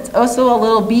 Plus, it's also a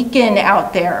little beacon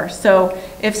out there. So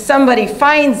if somebody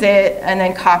finds it and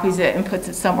then copies it and puts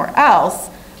it somewhere else,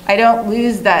 I don't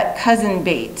lose that cousin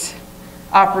bait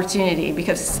opportunity,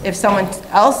 because if someone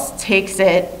else takes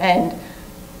it and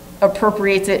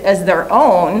appropriates it as their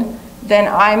own, then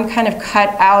I'm kind of cut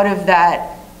out of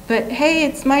that. But hey,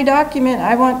 it's my document.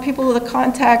 I want people to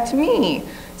contact me.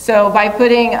 So I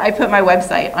put my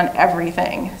website on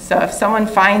everything. So if someone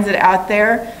finds it out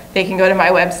there, they can go to my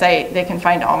website. They can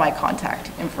find all my contact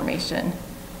information.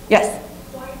 Yes?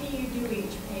 Why do you do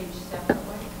each page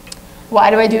separately? Why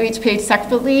do I do each page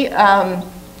separately?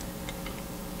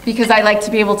 Because I like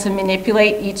to be able to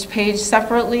manipulate each page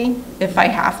separately if I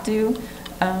have to.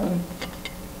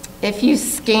 If you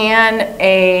scan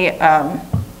an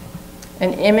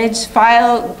image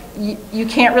file, you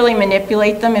can't really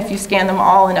manipulate them if you scan them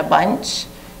all in a bunch.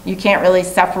 You can't really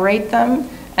separate them,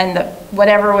 and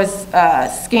whatever was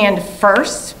scanned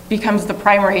first becomes the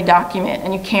primary document,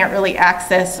 and you can't really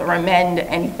access or amend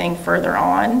anything further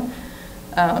on.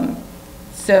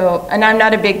 And I'm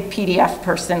not a big PDF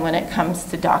person when it comes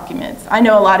to documents. I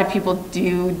know a lot of people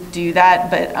do that,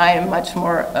 but I am much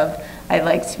more of, I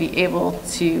like to be able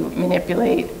to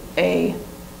manipulate a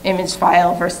image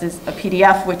file versus a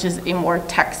PDF, which is a more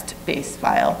text-based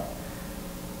file.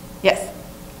 Yes?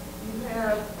 You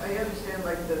have, I understand,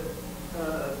 like the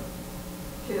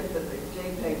TIFF and the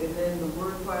JPEG, and then the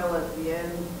Word file at the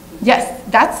end? Yes,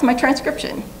 that's my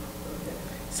transcription. Okay.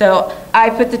 So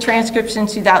I put the transcription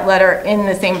to that letter in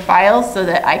the same file so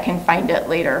that I can find it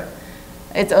later.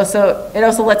 It also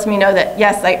lets me know that,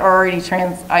 yes, I already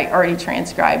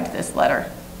transcribed this letter.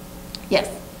 Yes?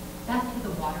 Back to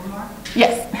the watermark.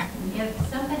 Yes. If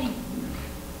somebody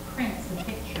prints a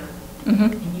picture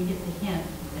Mm-hmm. and you get the hint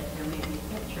that there may be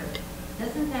a picture,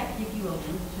 doesn't that give you a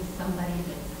link to somebody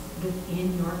that's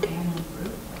within your family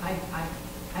group? I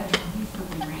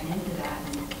recently ran into that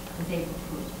and was able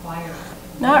to acquire a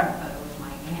photo of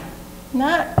my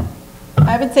aunt.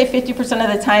 I would say 50%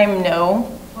 of the time,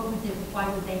 no. Why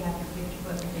would they have your picture?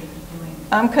 What would they be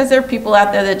doing? Because there are people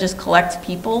out there that just collect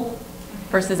people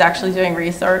versus actually doing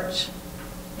research.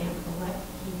 They collect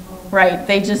people. Right,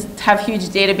 they just have huge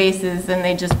databases and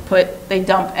they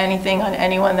dump anything on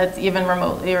anyone that's even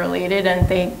remotely related, and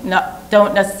they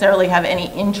don't necessarily have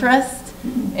any interest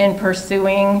in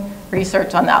pursuing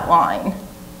research on that line.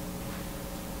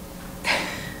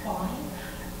 Why?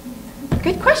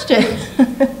 Good question.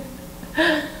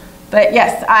 But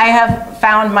yes, I have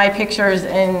found my pictures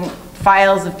in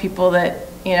files of people that,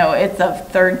 it's a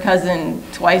third cousin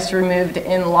twice removed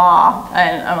in law,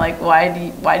 and I'm like,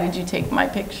 why did you take my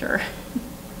picture?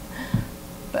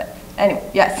 But anyway,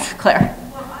 yes, Claire.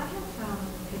 Well, I have found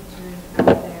pictures out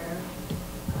there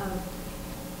of,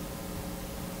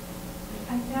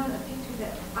 I found a picture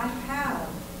that I have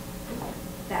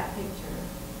that picture.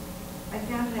 I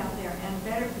found it out there, and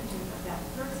better pictures of that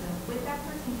person with that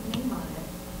person's name on it,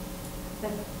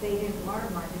 but they didn't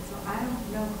watermark it, so I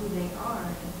don't know who they are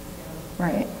necessarily.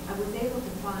 Right. I was able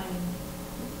to find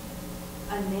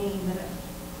a name, but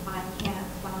I can't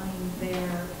find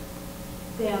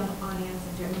them on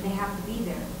Ancestry. I mean, they have to be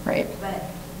there. Right. But,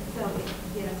 so it's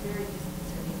very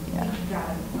disconcerting. Yeah. You got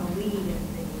a lead and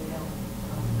then you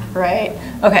don't. Right.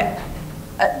 Okay.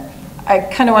 I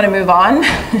kind of want to move on.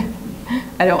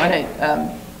 I don't want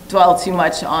to dwell too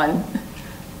much on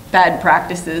bad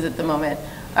practices at the moment.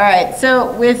 All right.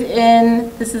 So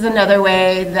this is another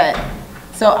way that,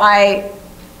 if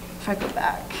I go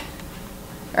back.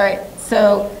 All right.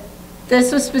 So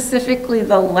this was specifically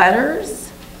the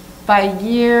letters by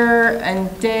year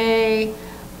and day.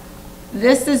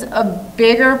 This is a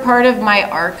bigger part of my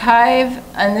archive,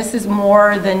 and this is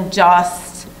more than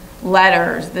just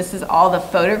letters. This is all the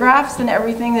photographs and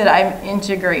everything that I'm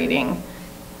integrating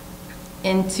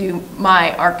into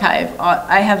my archive.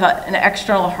 I have an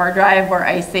external hard drive where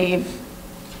I save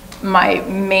my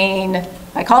main,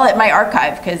 I call it my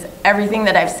archive, because everything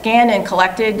that I've scanned and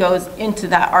collected goes into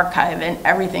that archive, and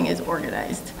everything is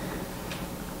organized.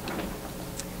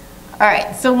 All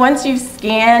right, so once you've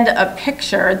scanned a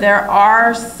picture, there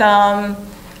are some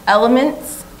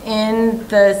elements in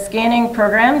the scanning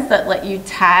programs that let you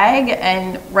tag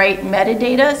and write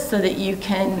metadata so that you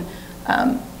can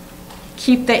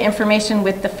keep the information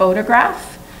with the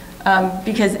photograph.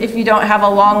 Because if you don't have a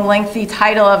long, lengthy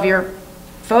title of your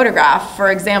photograph,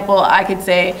 for example, I could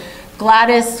say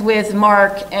Gladys with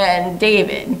Mark and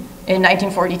David in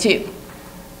 1942.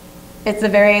 It's a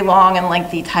very long and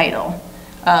lengthy title.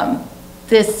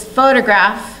 This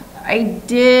photograph, I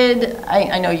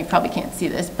know you probably can't see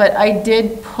this, but I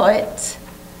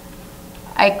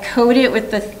code it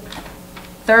with the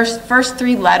first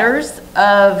three letters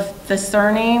of the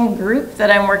surname group that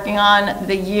I'm working on,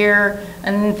 the year,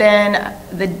 and then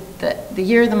the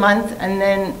year, the month, and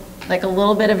then like a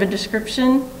little bit of a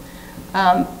description.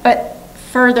 But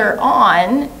further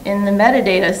on in the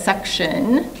metadata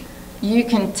section, you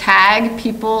can tag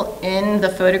people in the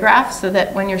photograph so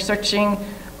that when you're searching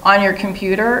on your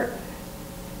computer,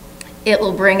 it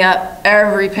will bring up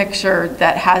every picture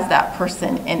that has that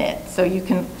person in it. So you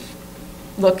can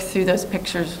look through those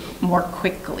pictures more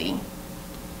quickly.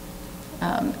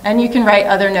 And you can write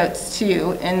other notes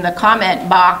too. In the comment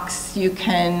box, you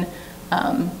can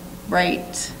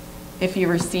write if you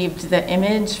received the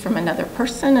image from another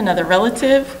person, another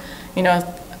relative. You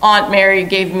know, Aunt Mary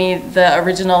gave me the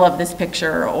original of this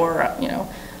picture, or, you know,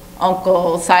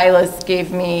 Uncle Silas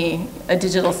gave me a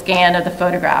digital scan of the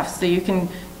photographs. So you can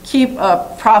keep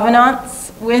a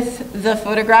provenance with the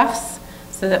photographs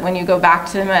so that when you go back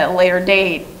to them at a later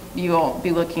date, you won't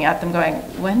be looking at them going,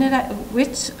 when did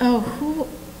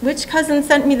which cousin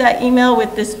sent me that email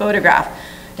with this photograph?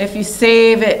 If you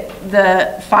save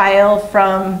the file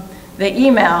from the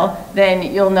email,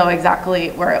 then you'll know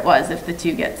exactly where it was if the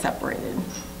two get separated.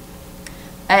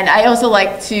 And I also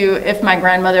like to, if my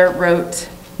grandmother wrote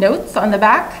notes on the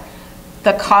back,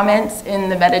 the comments in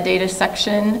the metadata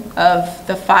section of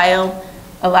the file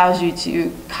allows you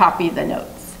to copy the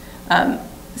notes.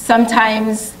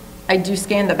 Sometimes I do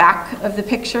scan the back of the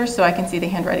picture so I can see the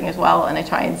handwriting as well, and I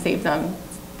try and save them,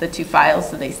 the two files,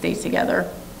 so they stay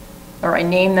together. Or I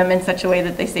name them in such a way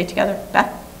that they stay together.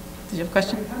 Beth, did you have a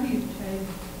question? How do you change?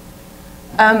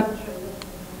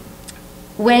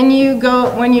 When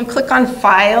you click on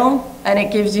file and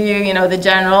it gives you, you know, the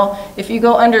general, if you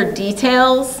go under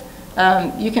details,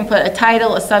 you can put a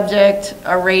title, a subject,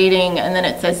 a rating, and then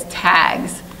it says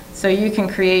tags. So you can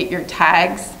create your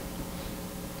tags.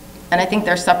 And I think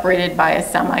they're separated by a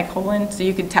semicolon, so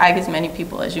you could tag as many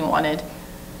people as you wanted.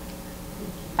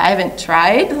 I haven't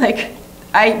tried, like,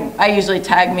 I usually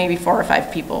tag maybe 4 or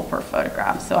 5 people per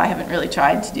photograph, so I haven't really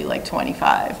tried to do like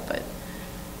 25, but.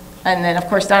 And then of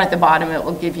course down at the bottom it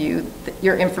will give you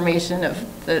your information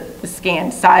of the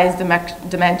scan size,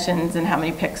 dimensions, and how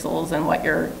many pixels, and what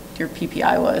your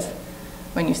PPI was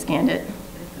when you scanned it.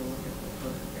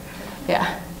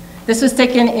 Yeah. This was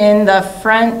taken in the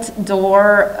front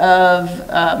door of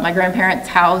my grandparents'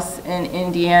 house in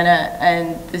Indiana,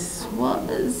 and this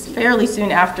was fairly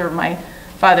soon after my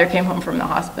father came home from the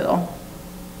hospital,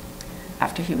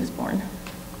 after he was born.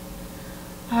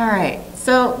 All right,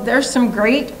 so there's some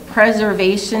great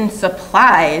preservation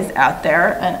supplies out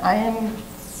there, and I am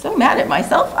so mad at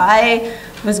myself. I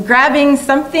was grabbing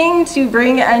something to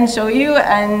bring and show you,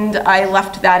 and I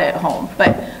left that at home,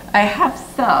 but I have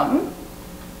some.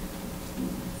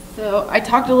 So I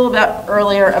talked a little bit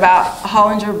earlier about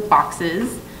Hollinger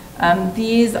boxes.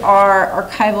 These are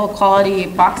archival quality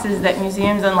boxes that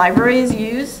museums and libraries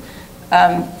use.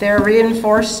 They're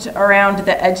reinforced around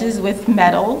the edges with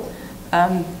metal.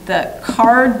 The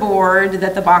cardboard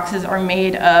that the boxes are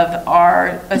made of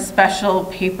are a special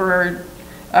paper.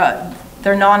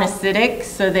 They're non-acidic,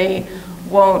 so they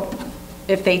won't,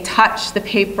 if they touch the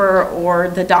paper or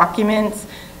the documents,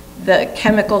 the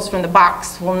chemicals from the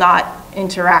box will not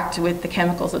interact with the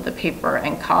chemicals of the paper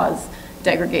and cause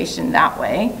degradation that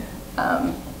way.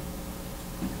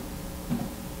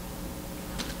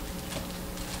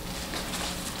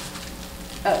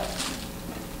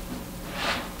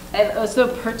 I've also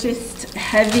purchased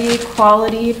heavy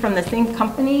quality from the same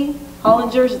company.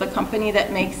 Hollinger's the company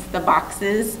that makes the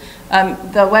boxes.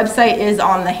 The website is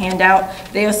on the handout.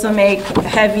 They also make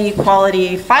heavy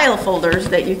quality file folders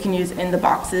that you can use in the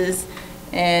boxes.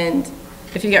 And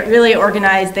if you get really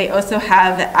organized, they also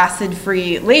have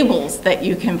acid-free labels that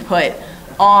you can put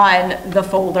on the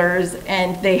folders,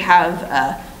 and they have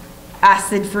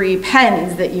acid-free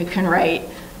pens that you can write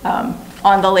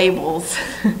on the labels.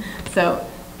 So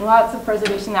lots of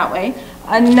preservation that way.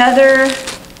 Another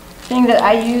thing that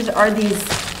I use are these,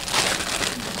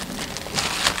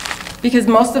 because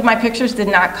most of my pictures did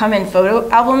not come in photo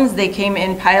albums, they came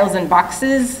in piles and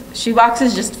boxes, shoe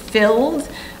boxes just filled.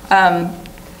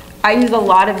 I use a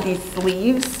lot of these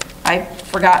sleeves. I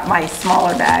forgot my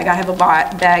smaller bag. I have a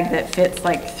bag that fits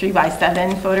like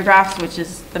 3x7 photographs, which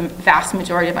is the vast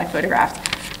majority of my photographs.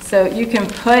 So you can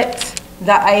put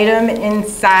the item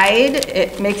inside.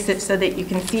 It makes it so that you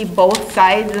can see both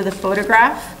sides of the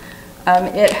photograph.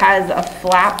 It has a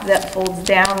flap that folds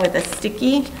down with a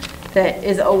sticky that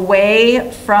is away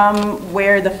from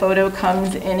where the photo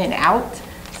comes in and out.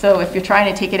 So if you're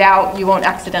trying to take it out, you won't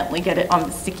accidentally get it on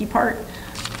the sticky part.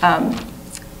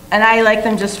 And I like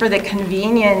them just for the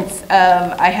convenience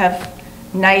of, I have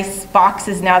nice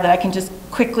boxes now that I can just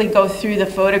quickly go through the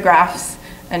photographs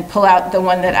and pull out the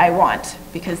one that I want,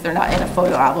 because they're not in a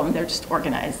photo album, they're just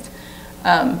organized.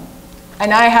 And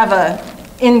I have a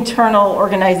internal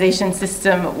organization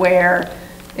system where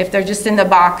if they're just in the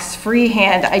box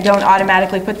freehand, I don't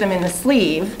automatically put them in the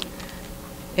sleeve.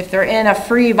 if they're in a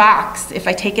free box, if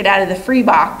I take it out of the free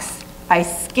box, I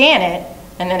scan it,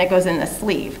 and then it goes in the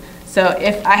sleeve. So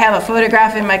if I have a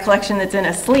photograph in my collection that's in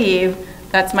a sleeve,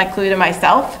 that's my clue to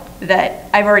myself that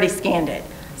I've already scanned it.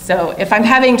 So if I'm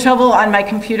having trouble on my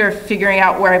computer figuring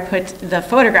out where I put the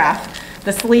photograph,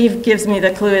 the sleeve gives me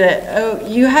the clue that, oh,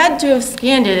 you had to have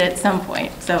scanned it at some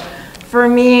point. So for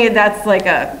me, that's like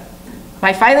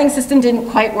my filing system didn't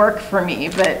quite work for me,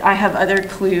 but I have other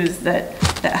clues that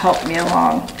help me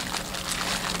along.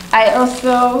 I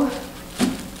also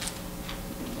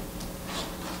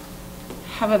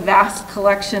have a vast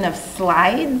collection of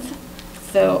slides.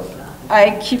 So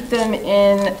I keep them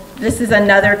in, this is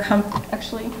another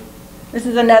company,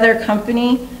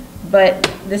 but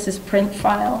this is print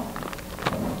file.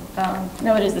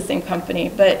 No, it is the same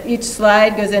company, but each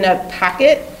slide goes in a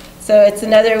packet. So it's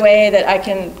another way that I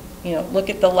can, look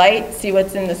at the light, see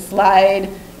what's in the slide.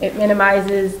 It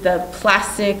minimizes, the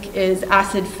plastic is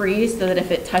acid-free so that if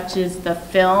it touches the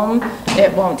film,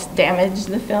 it won't damage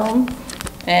the film.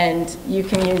 And you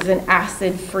can use an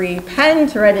acid-free pen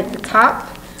to write at the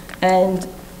top. And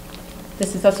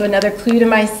this is also another clue to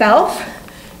myself.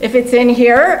 If it's in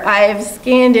here, I've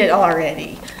scanned it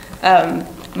already.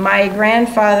 My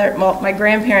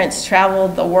grandparents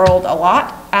traveled the world a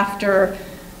lot after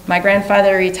my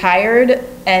grandfather retired,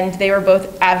 and they were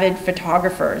both avid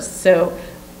photographers. So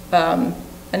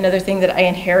another thing that I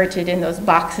inherited in those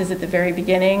boxes at the very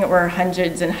beginning were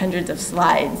hundreds and hundreds of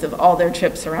slides of all their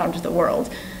trips around the world.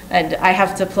 And I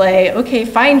have to play, okay,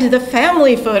 find the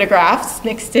family photographs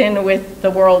mixed in with the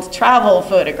world travel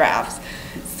photographs.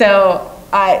 So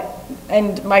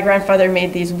and my grandfather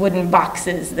made these wooden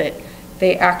boxes that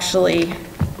they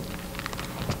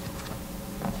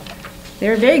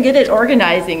were very good at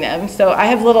organizing them. So I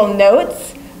have little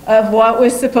notes of what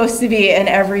was supposed to be in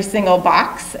every single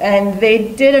box, and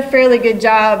they did a fairly good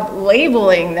job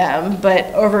labeling them, but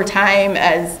over time,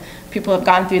 as people have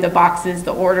gone through the boxes,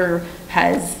 the order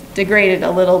has degraded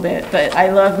a little bit. But I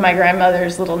love my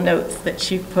grandmother's little notes that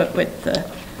she put with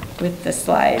the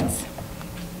slides.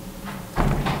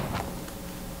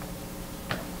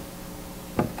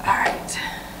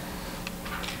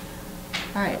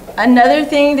 All right, another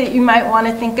thing that you might want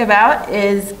to think about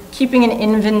is keeping an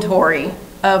inventory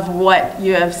of what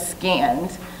you have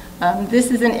scanned.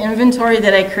 This is an inventory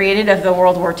that I created of the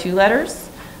World War II letters.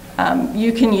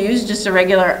 You can use just a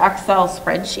regular Excel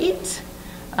spreadsheet.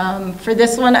 For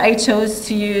this one, I chose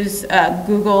to use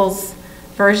Google's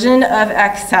version of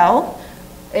Excel.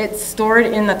 It's stored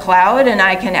in the cloud, and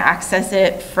I can access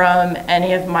it from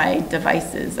any of my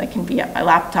devices. I can be at my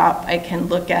laptop, I can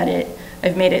look at it.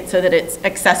 I've made it so that it's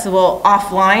accessible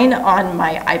offline on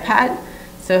my iPad.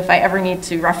 So if I ever need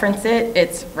to reference it,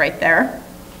 it's right there.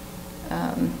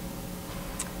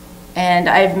 And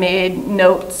I've made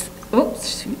notes,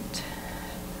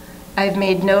 I've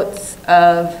made notes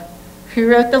of who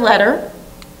wrote the letter,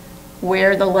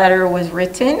 where the letter was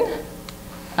written,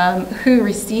 who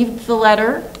received the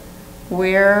letter,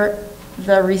 where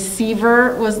the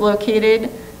receiver was located,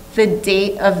 the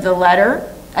date of the letter,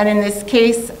 and in this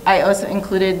case, I also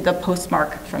included the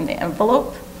postmark from the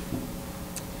envelope.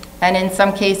 And in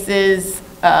some cases,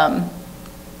 the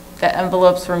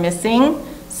envelopes were missing,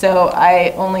 so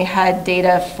I only had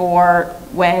data for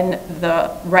when the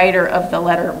writer of the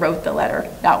letter wrote the letter,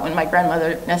 not when my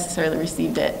grandmother necessarily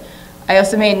received it. I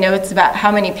also made notes about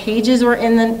how many pages were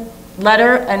in the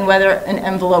letter and whether an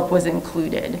envelope was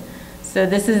included. So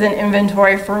this is an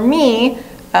inventory for me,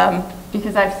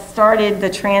 because I've started the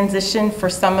transition for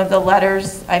some of the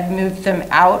letters. I've moved them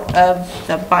out of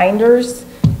the binders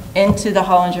into the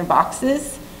Hollinger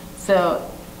boxes. So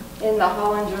in the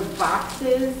Hollinger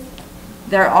boxes,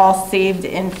 they're all saved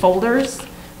in folders.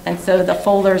 And so the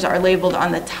folders are labeled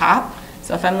on the top.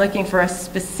 So if I'm looking for a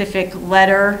specific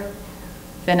letter,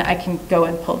 then I can go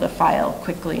and pull the file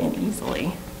quickly and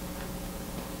easily.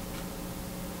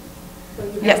 So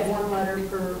you Yes. have one letter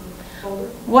per folder?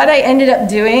 What I ended up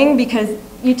doing, because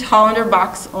each Hollander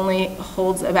box only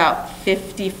holds about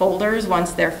 50 folders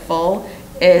once they're full,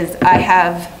 is I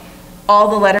have all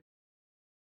the letters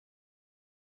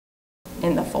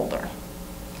in the folder.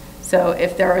 So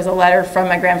if there was a letter from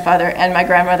my grandfather and my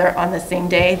grandmother on the same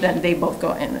day, then they both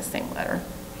go in the same letter.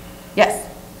 Yes?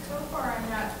 So far, I'm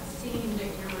not seeing that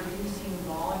you're reducing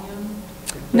volume.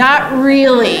 Not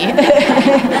really.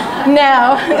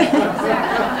 No.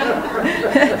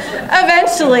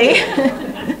 Eventually.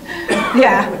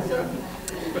 Yeah.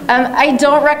 I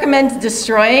don't recommend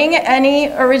destroying any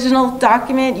original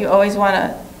document. You always want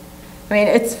to,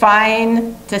 it's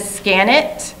fine to scan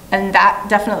it, and that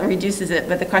definitely reduces it,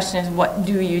 but the question is, what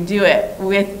do you do it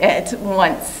with it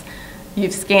once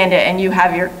you've scanned it and you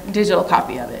have your digital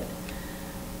copy of it.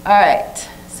 All right,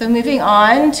 so moving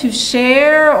on to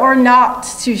share or not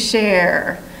to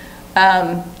share.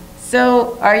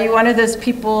 So are you one of those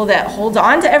people that holds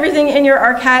on to everything in your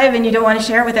archive and you don't want to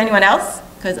share it with anyone else?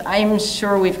 Because I'm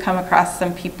sure we've come across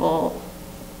some people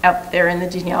out there in the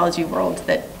genealogy world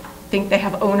that think they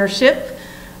have ownership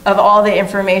of all the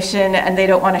information and they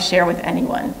don't want to share with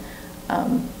anyone.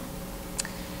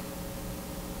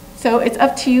 So it's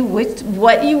up to you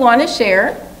what you want to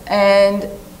share, and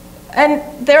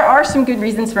there are some good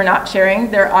reasons for not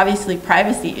sharing. There are obviously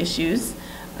privacy issues.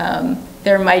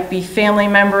 There might be family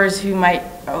members who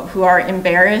are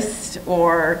embarrassed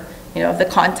or of the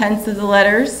contents of the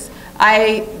letters.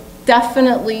 I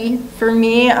definitely, for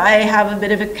me, I have a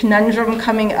bit of a conundrum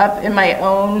coming up in my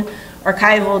own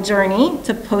archival journey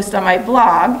to post on my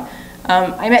blog.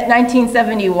 I'm at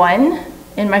 1971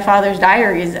 in my father's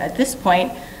diaries at this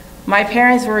point. My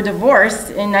parents were divorced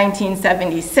in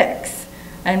 1976.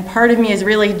 And part of me is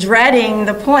really dreading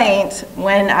the point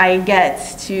when I get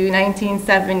to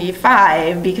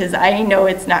 1975 because I know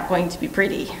it's not going to be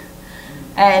pretty.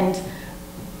 And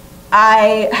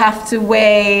I have to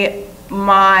weigh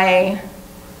my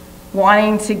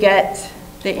wanting to get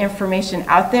the information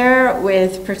out there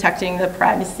with protecting the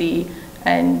privacy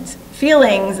and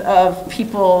feelings of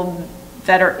people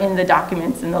that are in the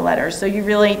documents and the letters. So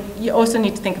you also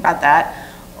need to think about that.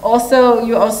 Also,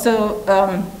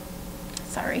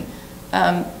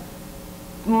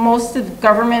 most of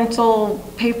governmental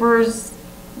papers,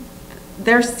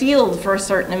 they're sealed for a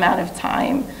certain amount of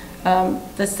time.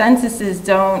 The censuses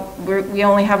we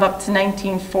only have up to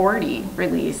 1940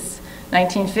 release.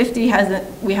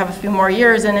 1950 we have a few more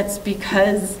years, and it's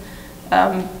because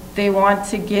they want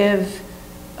to give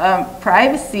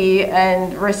privacy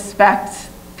and respect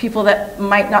people that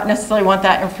might not necessarily want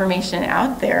that information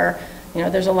out there.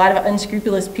 There's a lot of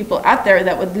unscrupulous people out there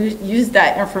that would use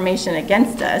that information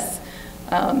against us.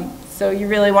 So you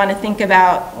really want to think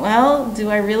about, well, do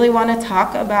I really want to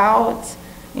talk about,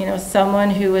 someone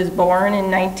who was born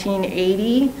in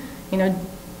 1980,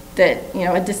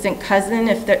 a distant cousin,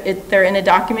 if they're in a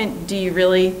document, do you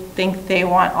really think they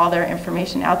want all their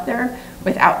information out there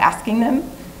without asking them?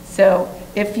 So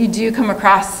if you do come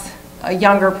across a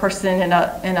younger person in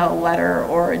a letter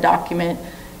or a document,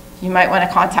 you might want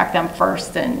to contact them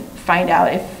first and find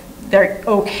out if they're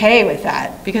okay with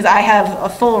that. Because I have a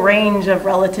full range of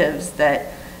relatives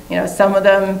that, some of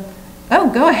them, oh,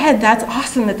 go ahead, that's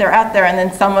awesome that they're out there. And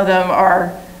then some of them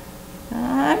are,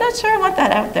 I'm not sure I want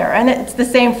that out there. And it's the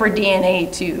same for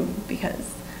DNA too,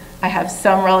 because I have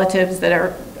some relatives that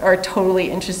are totally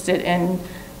interested in,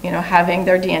 having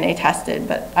their DNA tested,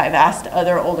 but I've asked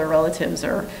other older relatives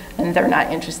and they're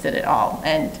not interested at all.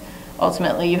 And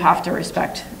ultimately, you have to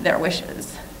respect their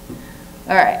wishes.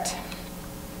 All right.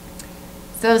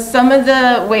 So some of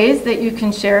the ways that you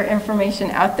can share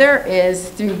information out there is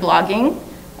through blogging.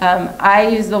 I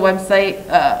use the website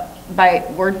by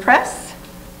WordPress,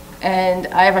 and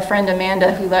I have a friend,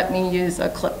 Amanda, who let me use a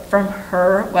clip from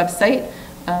her website.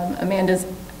 Amanda's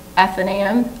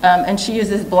Athenaeum, and she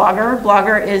uses Blogger.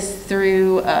 Blogger is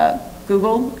through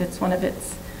Google. It's one of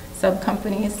its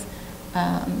sub-companies.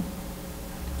 And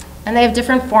they have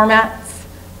different formats.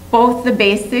 Both the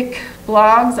basic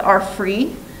blogs are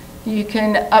free. You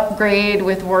can upgrade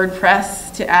with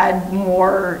WordPress to add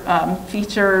more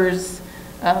features,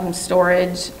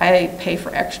 storage. I pay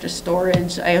for extra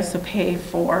storage. I also pay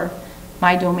for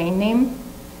my domain name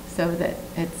so that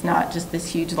it's not just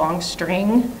this huge long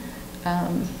string.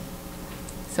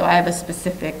 So I have a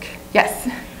specific, yes?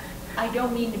 I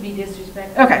don't mean to be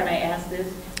disrespectful Okay. when I ask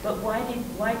this, but why do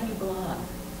you blog?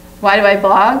 Why do I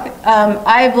blog?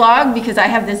 I blog because I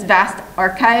have this vast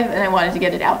archive and I wanted to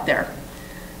get it out there.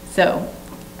 So,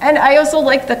 and I also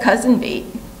like the cousin bait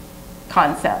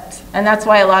concept, and that's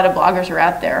why a lot of bloggers are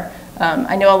out there.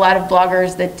 I know a lot of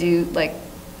bloggers that do, like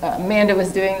Amanda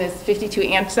was doing this 52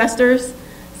 ancestors.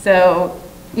 So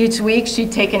each week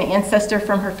she'd take an ancestor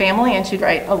from her family and she'd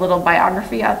write a little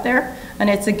biography out there. And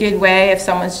it's a good way if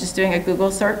someone's just doing a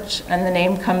Google search and the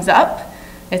name comes up,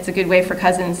 it's a good way for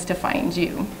cousins to find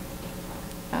you.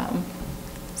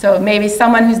 So maybe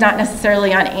someone who's not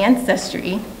necessarily on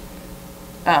Ancestry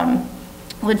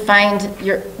would find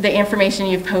the information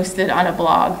you've posted on a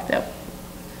blog. That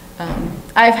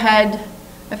I've had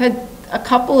a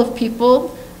couple of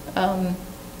people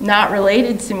not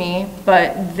related to me,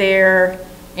 but their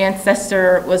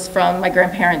ancestor was from my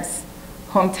grandparents'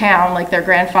 hometown, like their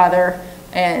grandfather,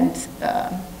 and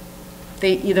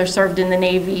they either served in the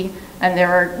Navy, and there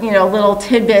were little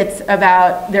tidbits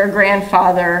about their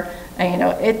grandfather, and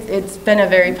it's been a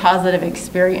very positive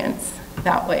experience.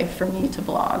 that way for me to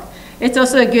blog. It's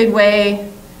also a good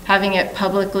way having it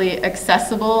publicly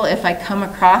accessible if I come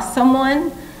across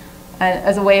someone,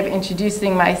 as a way of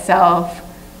introducing myself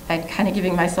and kind of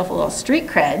giving myself a little street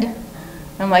cred.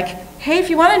 I'm like, hey, if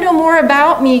you want to know more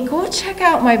about me, go check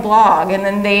out my blog. And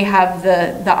then they have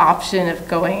the option of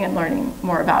going and learning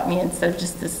more about me instead of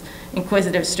just this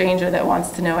inquisitive stranger that wants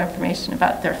to know information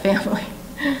about their family.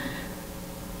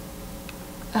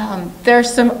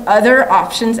 There's some other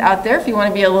options out there if you want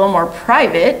to be a little more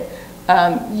private.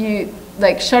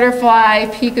 Like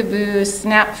Shutterfly, Peekaboo,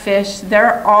 Snapfish,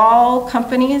 they're all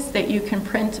companies that you can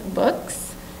print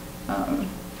books.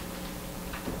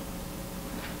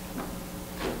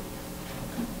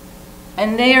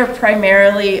 And they are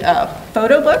primarily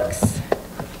photo books.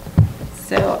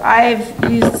 So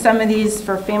I've used some of these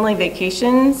for family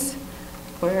vacations,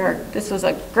 where this was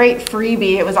a great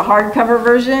freebie. It was a hardcover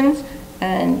version,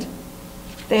 and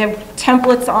they have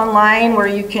templates online where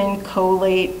you can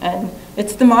collate, and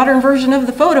it's the modern version of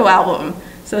the photo album.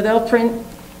 So they'll print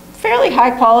fairly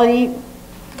high quality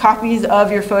copies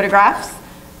of your photographs.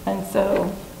 And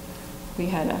so we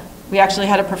actually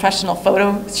had a professional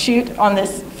photo shoot on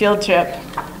this field trip,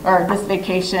 or this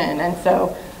vacation. And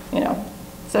so,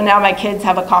 so now my kids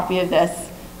have a copy of this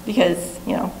because,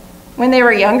 when they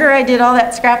were younger, I did all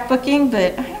that scrapbooking,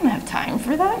 but I don't have time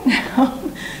for that now.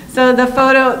 So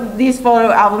these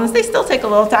photo albums, they still take a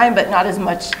little time, but not as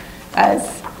much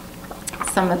as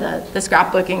some of the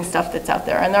scrapbooking stuff that's out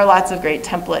there. And there are lots of great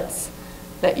templates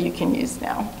that you can use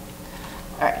now.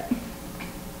 All right.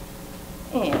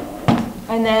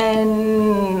 And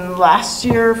then last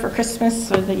year for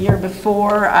Christmas, or the year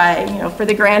before, for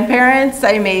the grandparents,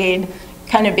 I made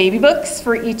kind of baby books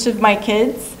for each of my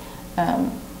kids.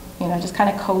 Just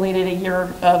kind of collated a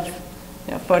year of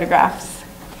photographs.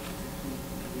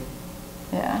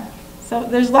 Yeah. So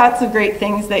there's lots of great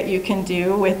things that you can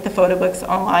do with the photo books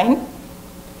online.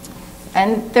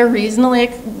 And they're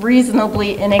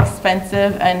reasonably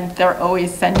inexpensive, and they're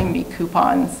always sending me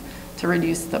coupons to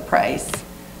reduce the price.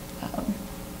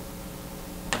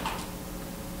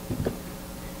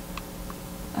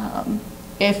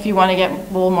 If you want to get a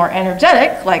little more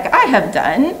energetic, like I have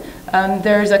done,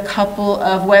 there's a couple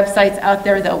of websites out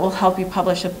there that will help you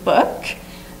publish a book.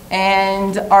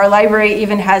 And our library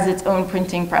even has its own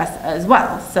printing press as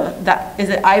well. So that, is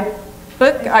it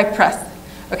iBook? iPress.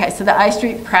 Okay, so the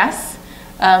iStreet Press.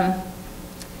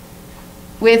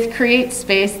 With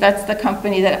CreateSpace, that's the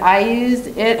company that I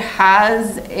used. It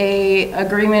has an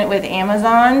agreement with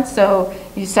Amazon. So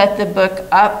you set the book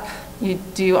up, you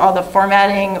do all the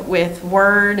formatting with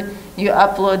Word, you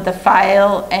upload the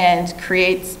file, and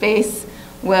CreateSpace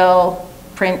will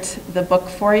print the book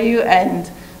for you and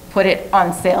put it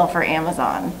on sale for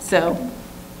Amazon. So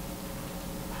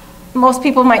most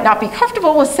people might not be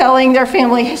comfortable with selling their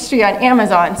family history on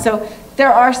Amazon. So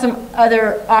there are some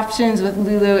other options with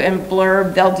Lulu and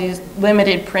Blurb. They'll do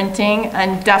limited printing,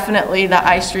 and definitely the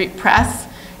iStreet Press,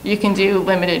 you can do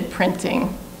limited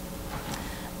printing.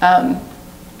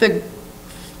 The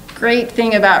great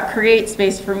thing about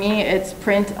CreateSpace for me, it's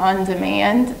print on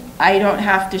demand. I don't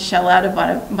have to shell out a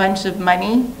bunch of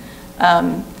money.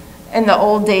 In the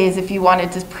old days, if you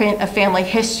wanted to print a family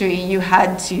history, you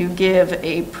had to give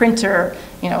a printer,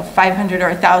 $500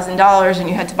 or $1,000, and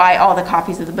you had to buy all the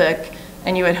copies of the book,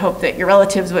 and you would hope that your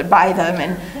relatives would buy them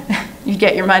and you'd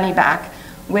get your money back.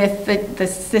 With the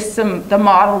system, the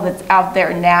model that's out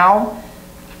there now,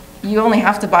 you only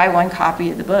have to buy one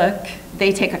copy of the book.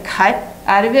 They take a cut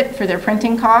out of it for their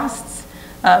printing costs.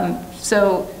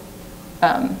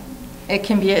 It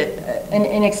can be an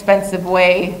inexpensive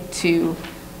way to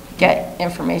get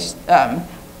information,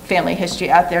 family history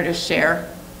out there to share.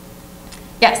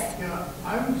 Yes? Yeah,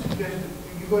 I would suggest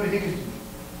that you go to Higginson,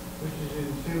 which is in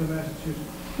Salem,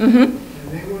 Massachusetts. Mm-hmm.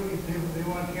 And they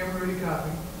want a camera-ready copy,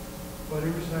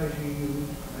 whatever size you use,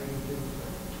 I use different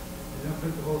size. And they'll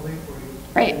print the whole thing for you.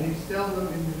 Right. And they sell them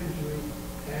individually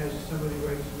as somebody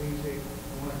writes to me and say,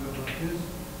 I want to know about this,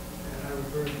 and I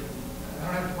refer to them. I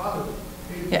don't have to bother them.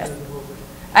 Yes.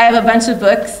 I have a bunch of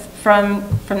books from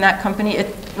that company.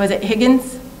 Was it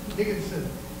Higgins? Higginson.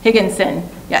 Higginson,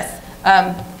 yes.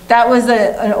 That was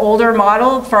an older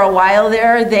model for a while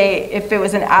there. If it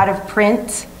was an out of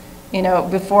print,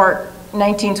 before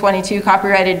 1922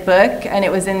 copyrighted book, and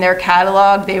it was in their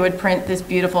catalog, they would print this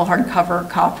beautiful hardcover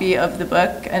copy of the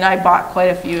book, and I bought quite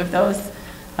a few of those.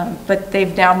 But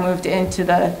they've now moved into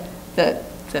the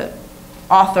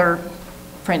author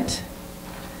print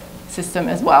system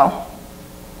as well.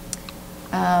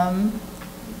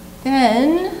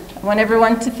 Then I want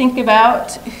everyone to think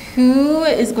about who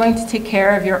is going to take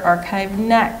care of your archive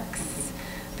next,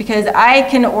 because I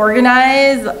can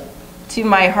organize to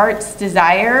my heart's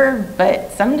desire,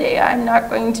 but someday I'm not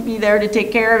going to be there to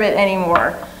take care of it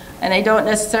anymore. And I don't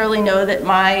necessarily know that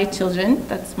my children,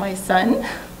 that's my son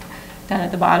down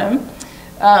at the bottom,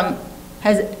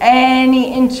 has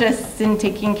any interest in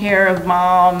taking care of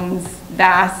mom's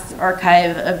vast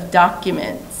archive of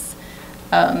documents.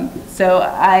 So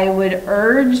I would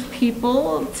urge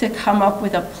people to come up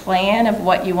with a plan of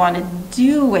what you want to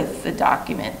do with the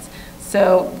documents.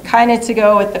 So kind of to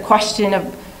go with the question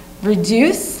of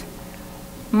reduce,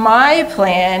 my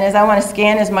plan is I want to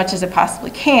scan as much as I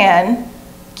possibly can,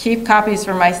 keep copies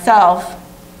for myself,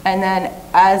 and then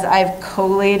as I've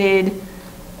collated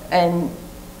and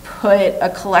put a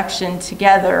collection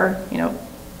together, you know,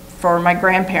 for my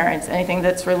grandparents, anything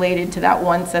that's related to that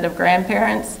one set of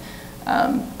grandparents,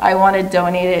 I want to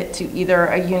donate it to either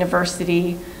a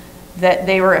university that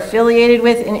they were affiliated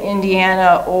with in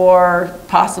Indiana or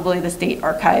possibly the state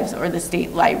archives or the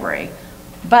state library.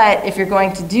 But if you're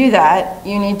going to do that,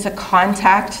 you need to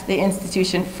contact the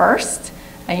institution first,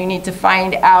 and you need to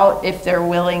find out if they're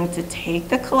willing to take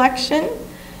the collection.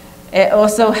 It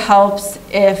also helps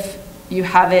if you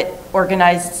have it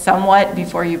organized somewhat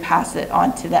before you pass it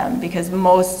on to them, because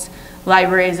most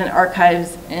libraries and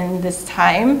archives in this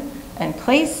time and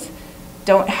place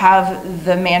don't have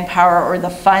the manpower or the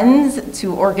funds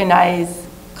to organize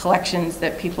collections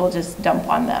that people just dump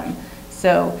on them.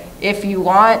 So if you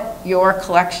want your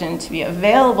collection to be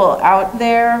available out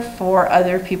there for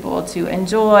other people to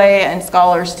enjoy and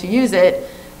scholars to use it,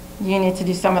 you need to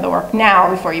do some of the work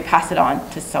now before you pass it on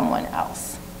to someone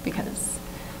else, because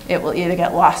it will either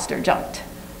get lost or junked.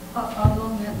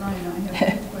 Along that line, I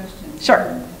have two questions.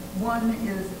 Sure. One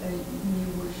is you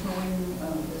were showing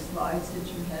the slides that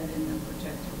you had in the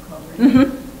protective covering.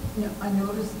 Mm-hmm. You know, I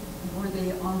noticed, were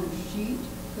they on the sheet?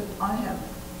 Because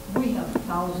we have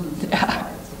thousands of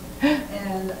slides,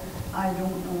 and I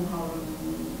don't know how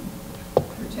to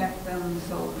protect them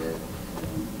so that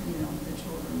you know the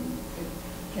children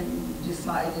can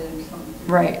decide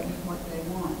right what they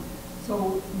want.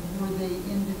 So were they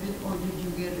individual, or did you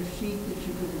get a sheet that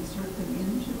you could insert them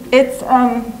into? It's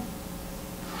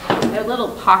they're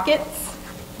little pockets.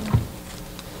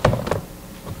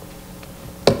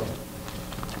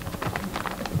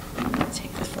 Let's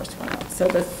take this first one out. So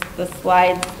the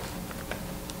slides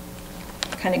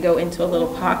kind of go into a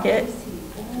little pocket,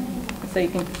 so you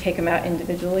can take them out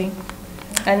individually.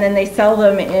 And then they sell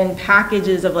them in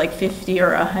packages of like 50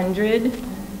 or 100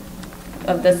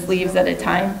 of the sleeves at a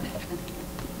time.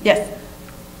 Yes?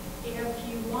 If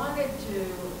you wanted to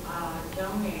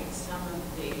donate some of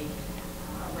the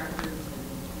records and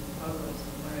photos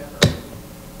and whatever,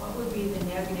 what would be the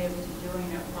negative to doing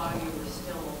it while you were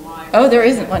still alive? Oh, there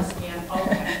isn't one.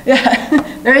 Okay.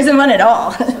 Yeah, there isn't one at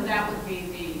all. So that would be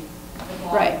the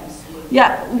Right. solution.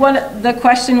 Yeah, the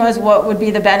question was what would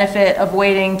be the benefit of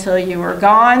waiting till you were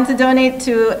gone to donate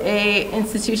to a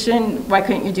institution? Why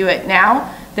couldn't you do it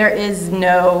now? There is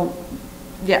no,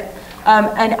 yeah.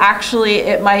 And actually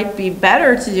it might be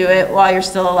better to do it while you're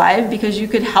still alive, because you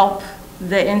could help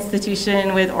the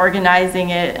institution with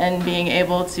organizing it and being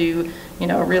able to, you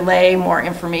know, relay more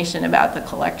information about the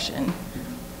collection.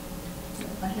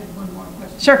 I have one more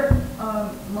question. Sure.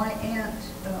 My aunt,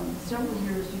 several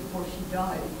years before she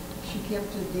died, she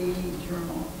kept a daily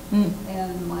journal,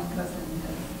 and my cousin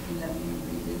has let me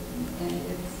read it, and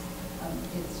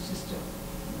it's just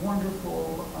a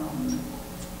wonderful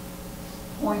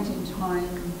point in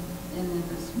time in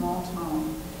a small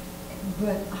town.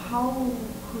 But how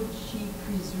could she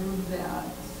preserve that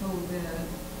so that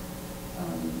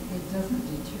it doesn't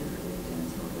deteriorate,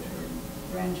 and so that her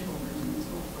grandchildren and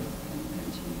so forth can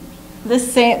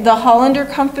continue? The Hollander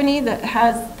company that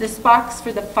has this box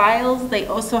for the files, they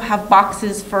also have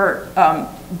boxes for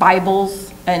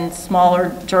Bibles and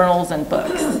smaller journals and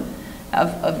books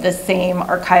of the same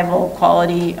archival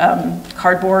quality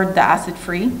cardboard, the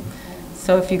acid-free.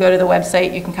 So if you go to the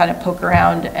website, you can kind of poke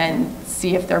around and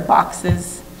see if there are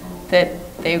boxes that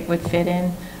they would fit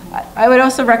in. I would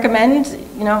also recommend,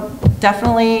 you know,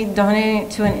 definitely donating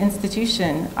it to an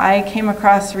institution. I came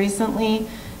across recently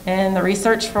in the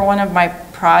research for one of my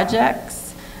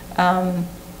projects.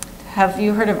 Have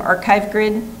you heard of Archive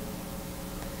Grid?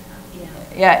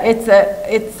 Yeah, it's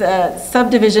a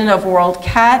subdivision of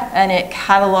WorldCat, and it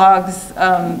catalogs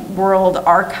world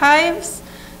archives.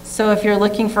 So if you're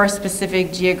looking for a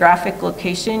specific geographic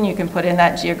location, you can put in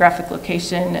that geographic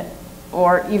location,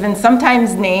 or even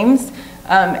sometimes names,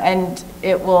 and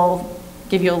it will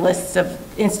give you a list of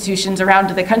institutions around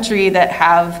the country that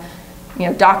have, you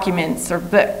know, documents or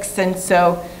books. And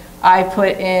so I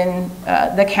put in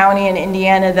the county in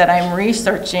Indiana that I'm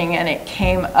researching, and it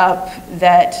came up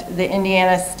that the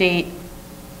Indiana State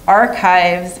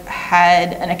Archives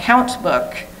had an account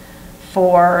book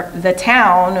for the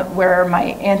town where my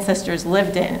ancestors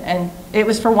lived in. And it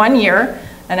was for 1 year,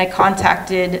 and I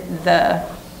contacted the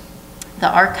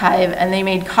archive, and they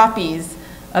made copies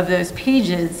of those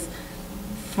pages.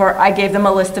 I gave them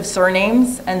a list of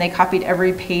surnames, and they copied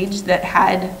every page that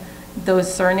had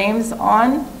those surnames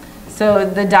on. So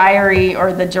the diary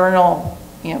or the journal,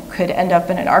 could end up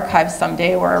in an archive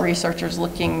someday where a researcher's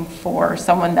looking for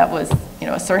someone that was,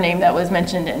 a surname that was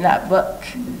mentioned in that book.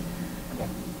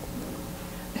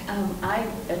 I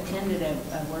attended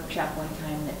a workshop one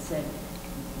time that said,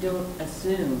 don't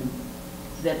assume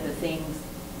that the things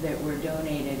that were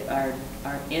donated are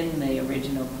in the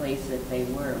original place that they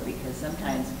were, because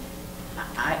sometimes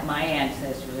my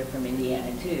ancestors are from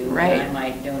Indiana too. Right. And I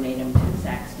might donate them to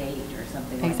Sac State or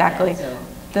something Exactly. like that.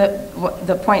 So.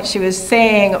 The point she was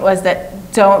saying was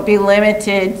that don't be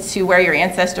limited to where your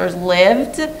ancestors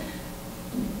lived.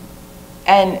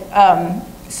 And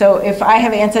so if I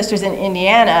have ancestors in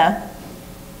Indiana,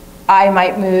 I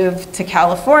might move to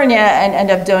California and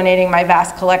end up donating my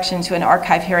vast collection to an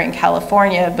archive here in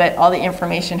California, but all the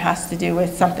information has to do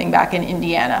with something back in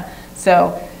Indiana.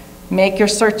 So make your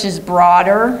searches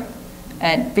broader,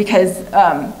 and because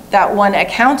that one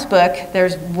account book,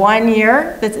 there's 1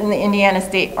 year that's in the Indiana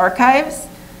State Archives.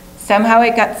 Somehow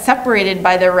it got separated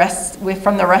by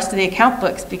from the rest of the account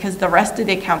books, because the rest of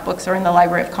the account books are in the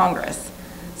Library of Congress.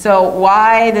 So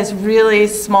why this really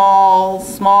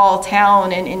small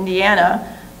town in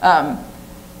Indiana,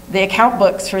 the account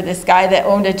books for this guy that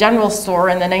owned a general store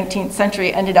in the 19th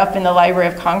century ended up in the Library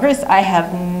of Congress, I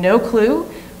have no clue,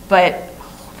 but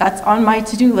that's on my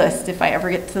to-do list if I ever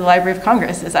get to the Library of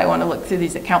Congress, is I want to look through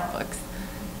these account books.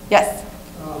 Yes?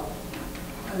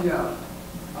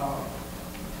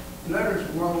 Letters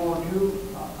from World War II,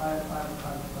 I've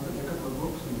written a couple of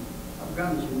books, and I've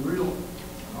gotten some real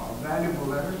valuable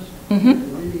letters. Mm-hmm. That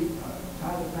really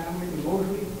tie the family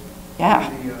emotionally Yeah.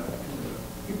 to the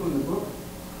people in the book.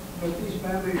 But these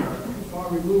families are too far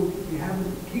removed. You have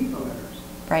to keep the letters.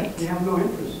 Right. They have no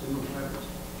interest in those letters.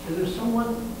 Is there someone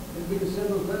that we can send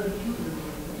those letters to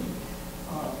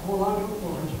hold on to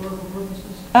for historical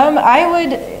purposes? I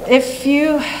would,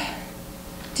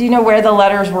 do you know where the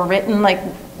letters were written, like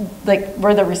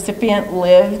where the recipient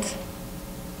lived?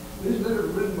 These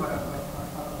letters were written by a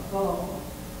fellow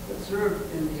that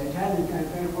served in the Italian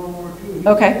campaign of World War II. He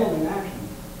was killed in action.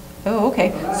 Oh,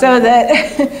 okay. So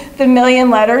the Million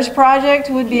Letters Project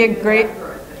would be a great.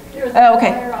 There's Oh, a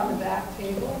okay. flyer on the back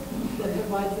table that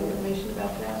provides information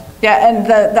about that. Yeah, and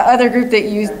the other group that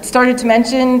you started to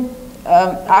mention.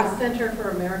 The Center for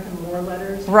American War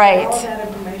Letters. Right. All that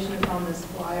information is on this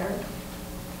flyer.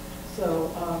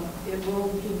 So it will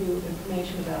give you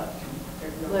information about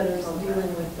letters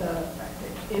dealing with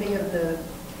any of the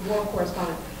war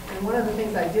correspondence. And one of the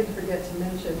things I did forget to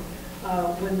mention,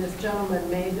 when this gentleman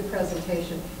made the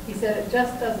presentation, he said it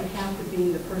just doesn't have to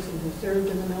be the person who served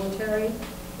in the military.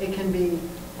 It can be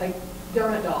like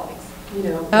donut dollies.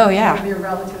 Oh, yeah. One of your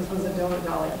relatives was a donut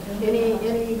dolly.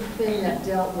 Anything that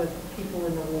dealt with people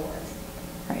in the wars.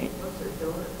 Right. What's a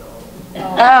donut dolly?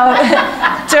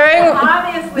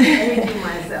 Obviously aging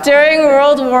myself. During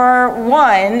World War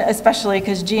I, especially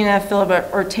because Gina Philippa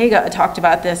Ortega talked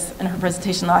about this in her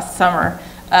presentation last summer.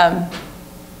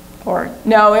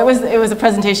 It was a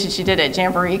presentation she did at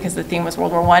Jamboree because the theme was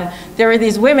World War I. There were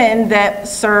these women that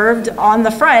served on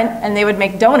the front, and they would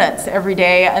make donuts every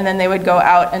day, and then they would go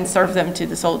out and serve them to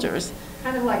the soldiers.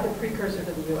 Kind of like the precursor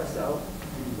to the USO.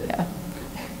 Yeah.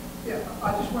 Yeah,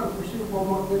 I just want to pursue one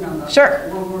more thing on that. Sure.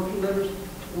 World War II letters.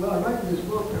 Well, I read this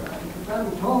book. The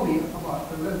family told me about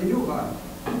them. They knew about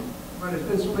them. But it's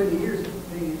been so many years,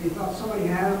 they thought somebody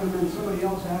had them, and then somebody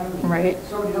else had them, and Right.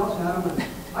 somebody else had them. And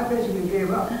I basically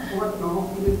gave up.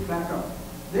 We didn't back up.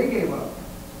 They gave up.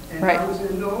 And Right. I would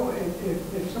say, no,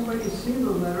 if somebody's seen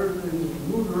those letters and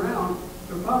moved around,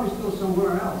 they're probably still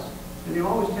somewhere else. And they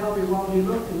always tell me, well, we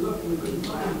looked and looked and we couldn't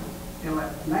find them. And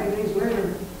like 90 days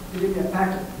later, they give me a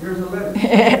packet. Here's a letter.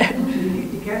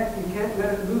 you can't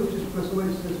let it lose just because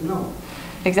somebody says no.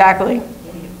 Exactly.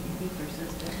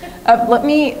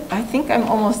 I think I'm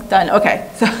almost done. Okay,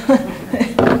 so,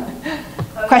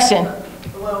 question.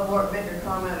 Well, more make a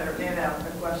comment or and out a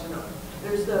question.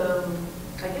 There's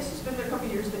I guess it's been there a couple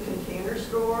of years, the Container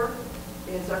Store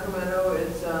in Sacramento.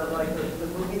 It's like the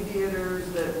movie theaters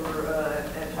that were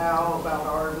at Howe about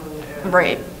Arden. And,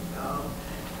 Right.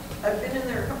 I've been in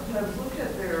there a couple times, looked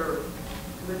at their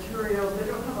materials. They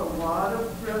don't have a lot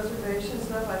of preservation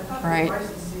stuff. I thought Right. the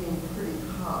prices seemed pretty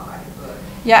high, but.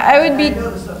 Yeah, I would I be, know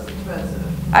the stuff's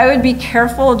expensive. I would be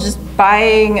careful just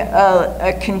buying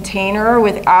a container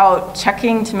without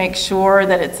checking to make sure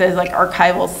that it says like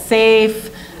archival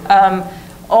safe.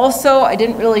 Also, I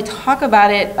didn't really talk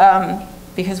about it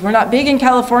because we're not big in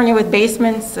California with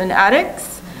basements and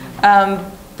attics,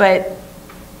 but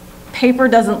paper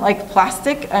doesn't like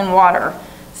plastic and water.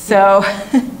 So,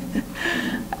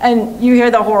 and you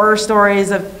hear the horror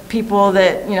stories of people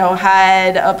that, you know,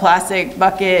 had a plastic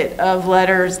bucket of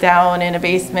letters down in a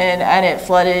basement and it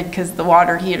flooded because the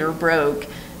water heater broke.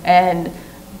 And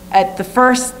at the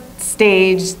first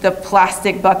stage, the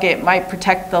plastic bucket might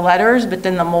protect the letters, but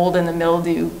then the mold and the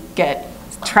mildew get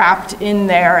trapped in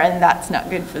there, and that's not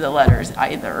good for the letters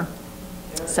either.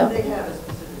 Yeah, So, they have a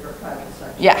specific archival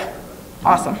section. yeah,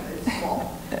 awesome. It's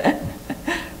small.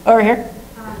 Over here.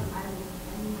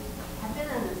 I've been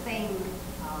in the same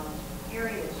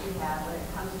area as you have when it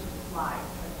comes to the slides.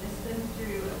 I've just been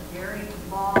through a very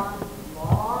long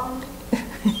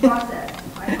process.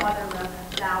 My father left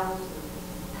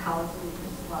thousands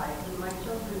of slides, and my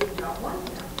children do not want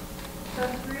them. So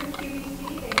through QVC,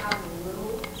 they have a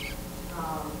little piece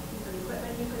of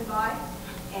equipment you can buy,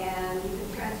 and you can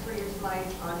transfer your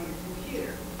slides onto your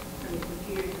computer. From your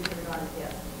computer, you can put it on a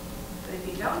disk. But if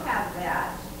you don't have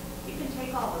that, you can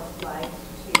take all those slides to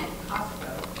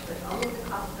Costco, but only the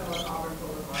Costco on Auburn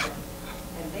Boulevard,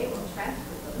 and they will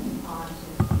transfer those onto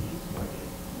CDs for you.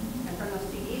 And from those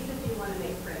CDs, if you want to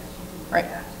make prints, you can do Right.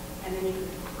 that. And then you can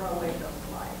throw away those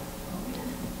slides.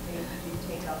 They do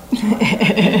take up.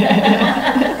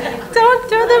 Don't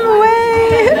throw them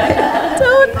away.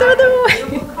 Don't throw them away.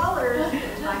 Beautiful colors, by the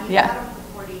time you've Yeah. had them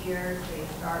for 40 years, they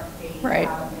start fading Right.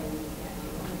 out and you can't do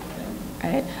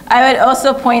anything. Right. I would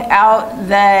also point out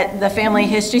that the Family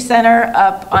History Center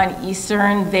up on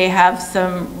Eastern, they have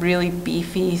some really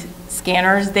beefy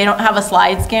scanners. They don't have a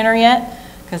slide scanner yet,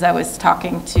 because I was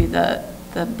talking to the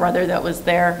brother that was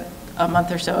there a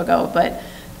month or so ago, but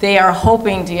they are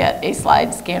hoping to get a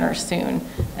slide scanner soon.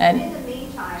 And in And the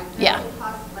meantime, Yeah. it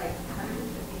costs like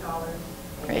 $150,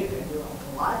 and Right. you can do a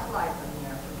lot of slides on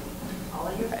there for all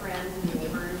of your friends and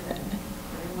neighbors and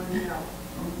everyone you know.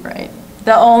 right.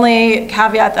 The only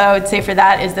caveat that I would say for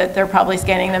that is that they're probably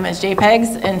scanning them as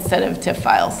JPEGs instead of TIFF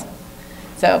files.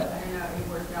 So, I don't know, it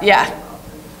worked out Yeah. really well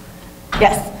for you.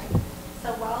 yes, So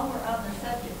while we're on the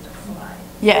subject of slides,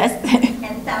 yes.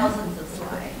 and thousands of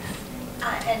slides,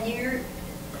 and you're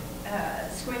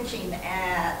squinching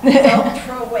at don't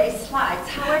throw away slides.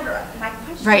 However, my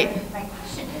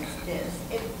question is this: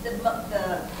 if the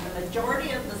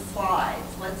majority of the slides,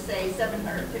 let's say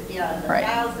 750 out of Right.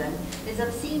 1,000, is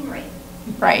obscene.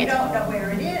 Right. You don't know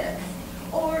where it is,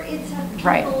 or it's of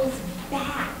Right. people's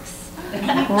backs.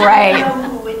 Right. You don't know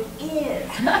who it is.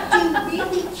 Do you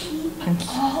really keep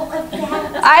all of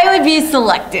that? I would be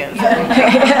selective.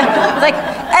 Like,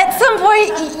 at some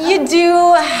point, you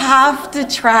do have to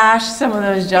trash some of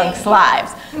those junk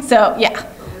slides. So, yeah.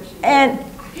 And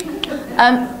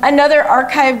another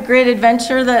archive grid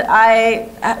adventure that I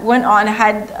went on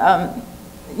had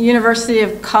University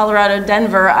of Colorado,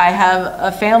 Denver. I have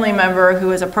a family member who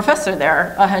was a professor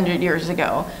there 100 years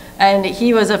ago, and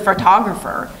he was a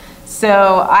photographer.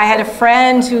 So I had a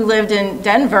friend who lived in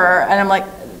Denver, and I'm like,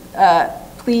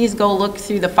 please go look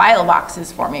through the file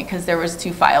boxes for me, because there was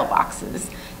 2 file boxes.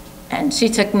 And she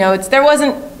took notes. There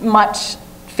wasn't much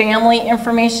family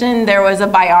information. There was a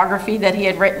biography that he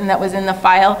had written that was in the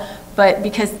file, but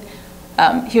because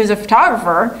he was a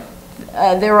photographer,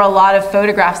 there were a lot of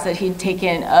photographs that he'd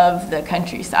taken of the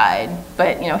countryside.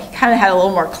 But, you know, he kind of had a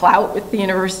little more clout with the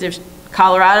University of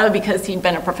Colorado because he'd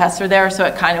been a professor there, so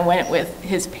it kind of went with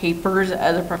his papers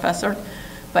as a professor.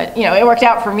 But, you know, it worked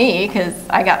out for me because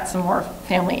I got some more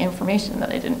family information that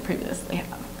I didn't previously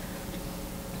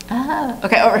have.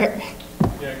 Okay, over here.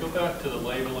 Yeah, go back to the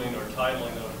labeling or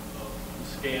titling of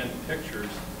scanned pictures.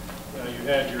 You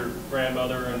had your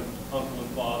grandmother and uncle and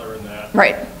father and that.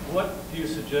 Right. What do you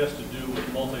suggest to do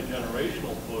with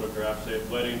multi-generational photographs, say at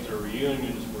weddings or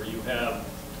reunions, where you have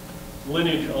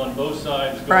lineage on both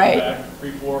sides going back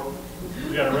 3-4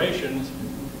 generations?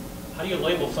 How do you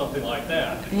label something like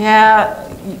that?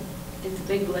 Yeah. It's a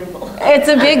big label. It's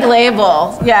a big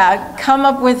label. Yeah, come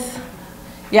up with,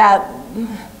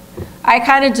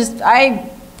 I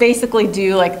basically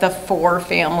do like the 4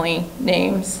 family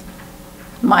names.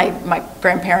 My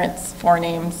grandparents' 4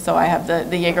 names, so I have the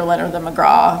Yeager, Leonard, the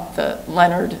McGraw, the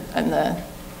Leonard, and the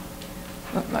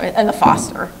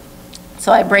Foster.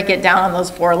 So I break it down on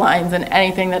those 4 lines, and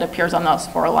anything that appears on those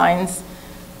 4 lines,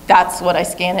 that's what I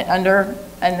scan it under.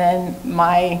 And then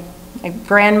my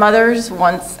grandmothers,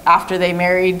 once after they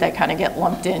married, they kind of get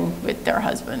lumped in with their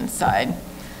husband's side.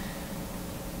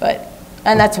 But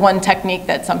And that's one technique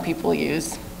that some people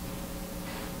use.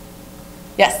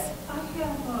 Yes? I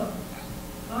have a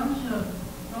bunch of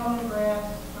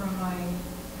photographs from my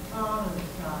father's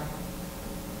side,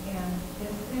 and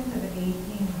it's into the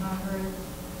 1800s,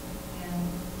 and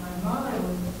my mother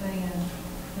was saying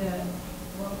that,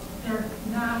 well, they're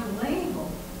not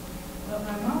labeled, but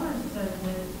my mother said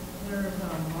that there's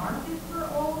a market for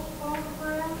old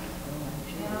photographs,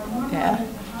 and I'm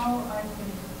wondering how I can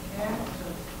access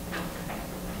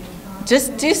this.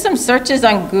 Just do some searches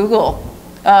on Google,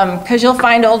 because you'll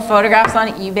find old photographs on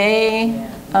eBay.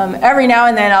 Every now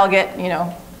and then I'll get,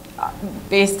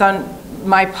 based on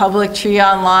my public tree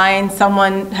online,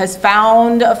 someone has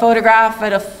found a photograph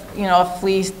at a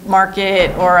flea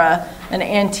market or an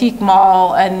antique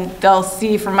mall, and they'll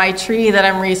see from my tree that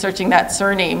I'm researching that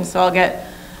surname. So I'll get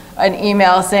an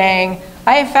email saying,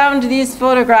 I have found these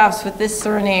photographs with this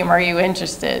surname, are you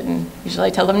interested? And usually I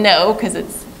tell them no, because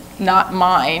it's not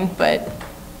mine, but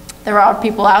there are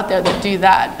people out there that do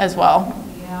that as well.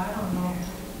 Yeah, I don't know.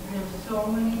 There's so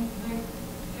many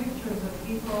pictures of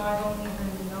people I don't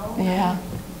even know. Yeah.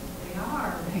 They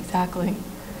are. Exactly.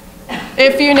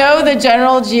 If you know the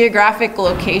general geographic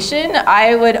location,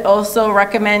 I would also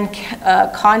recommend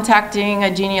contacting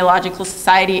a genealogical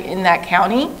society in that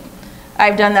county.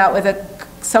 I've done that with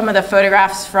some of the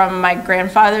photographs from my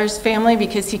grandfather's family,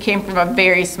 because he came from a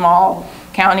very small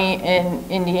county in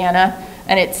Indiana,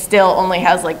 and it still only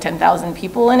has like 10,000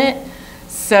 people in it.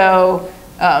 So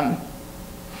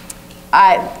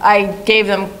I gave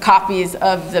them copies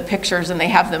of the pictures, and they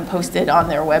have them posted on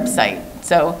their website.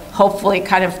 So hopefully,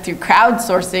 kind of through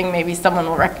crowdsourcing, maybe someone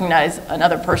will recognize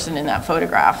another person in that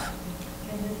photograph.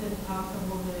 And is it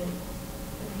possible that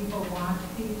if people want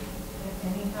these at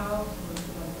any house with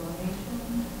a donation?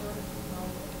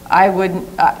 I would,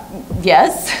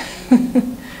 yes,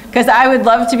 because I would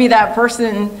love to be that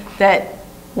person that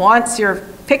wants your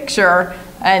picture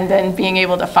and then being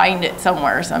able to find it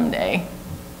somewhere someday,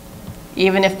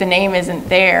 even if the name isn't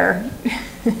there.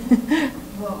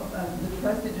 Well, the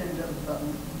president of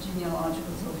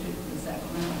Genealogical Association in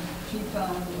Sacramento, she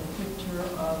found a picture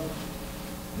of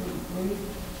her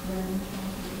great-grandfather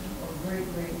or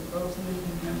great-great, Rosalie,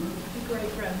 remember?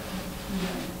 Great-grand.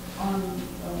 On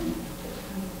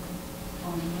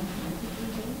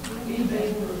eBay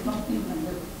or something like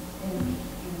that, and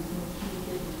so she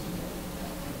gave it to me.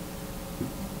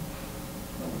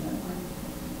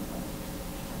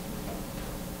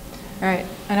 All right,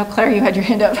 I know Claire, you had your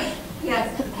hand up.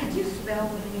 Yes, could you spell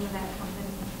the name of that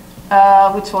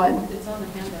company? Which one? It's on the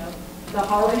handout. The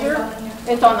Hollinger?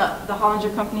 It's on the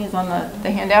Hollinger company is on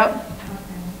the handout.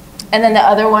 And then the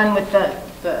other one with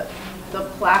the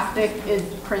plastic is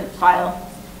print file.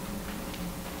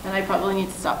 And I probably need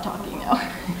to stop talking now.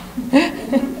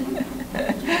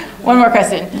 One more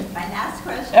question. My last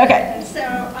question. Okay. So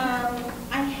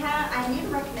I need a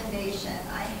recommendation.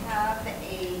 I have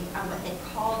what they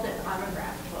called an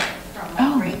autograph book from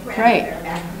my great-grandmother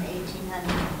back in the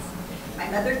 1800s. My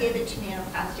mother gave it to me in a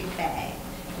plastic bag.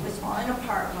 It was falling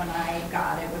apart when I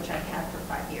got it, which I've had for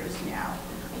 5 years now.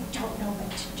 I don't know what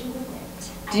to do with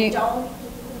it.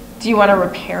 Do you want to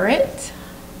repair it?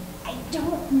 I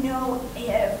don't know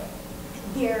if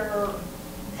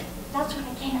that's what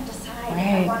I can't decide.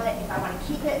 Right. If I want to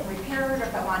keep it and repair it, or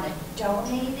if I want to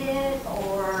donate it,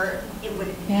 or it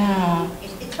would be,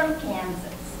 it's from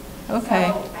Kansas. Okay.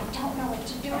 So I don't know what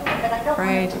to do with it, but I don't want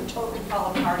it to totally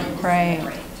fall apart and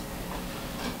disintegrate.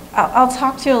 I'll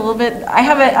talk to you a little bit. I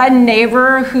have a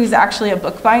neighbor who's actually a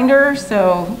bookbinder,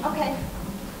 so. Okay.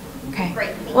 Okay.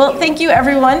 Great. Well, thank you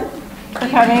everyone for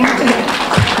coming.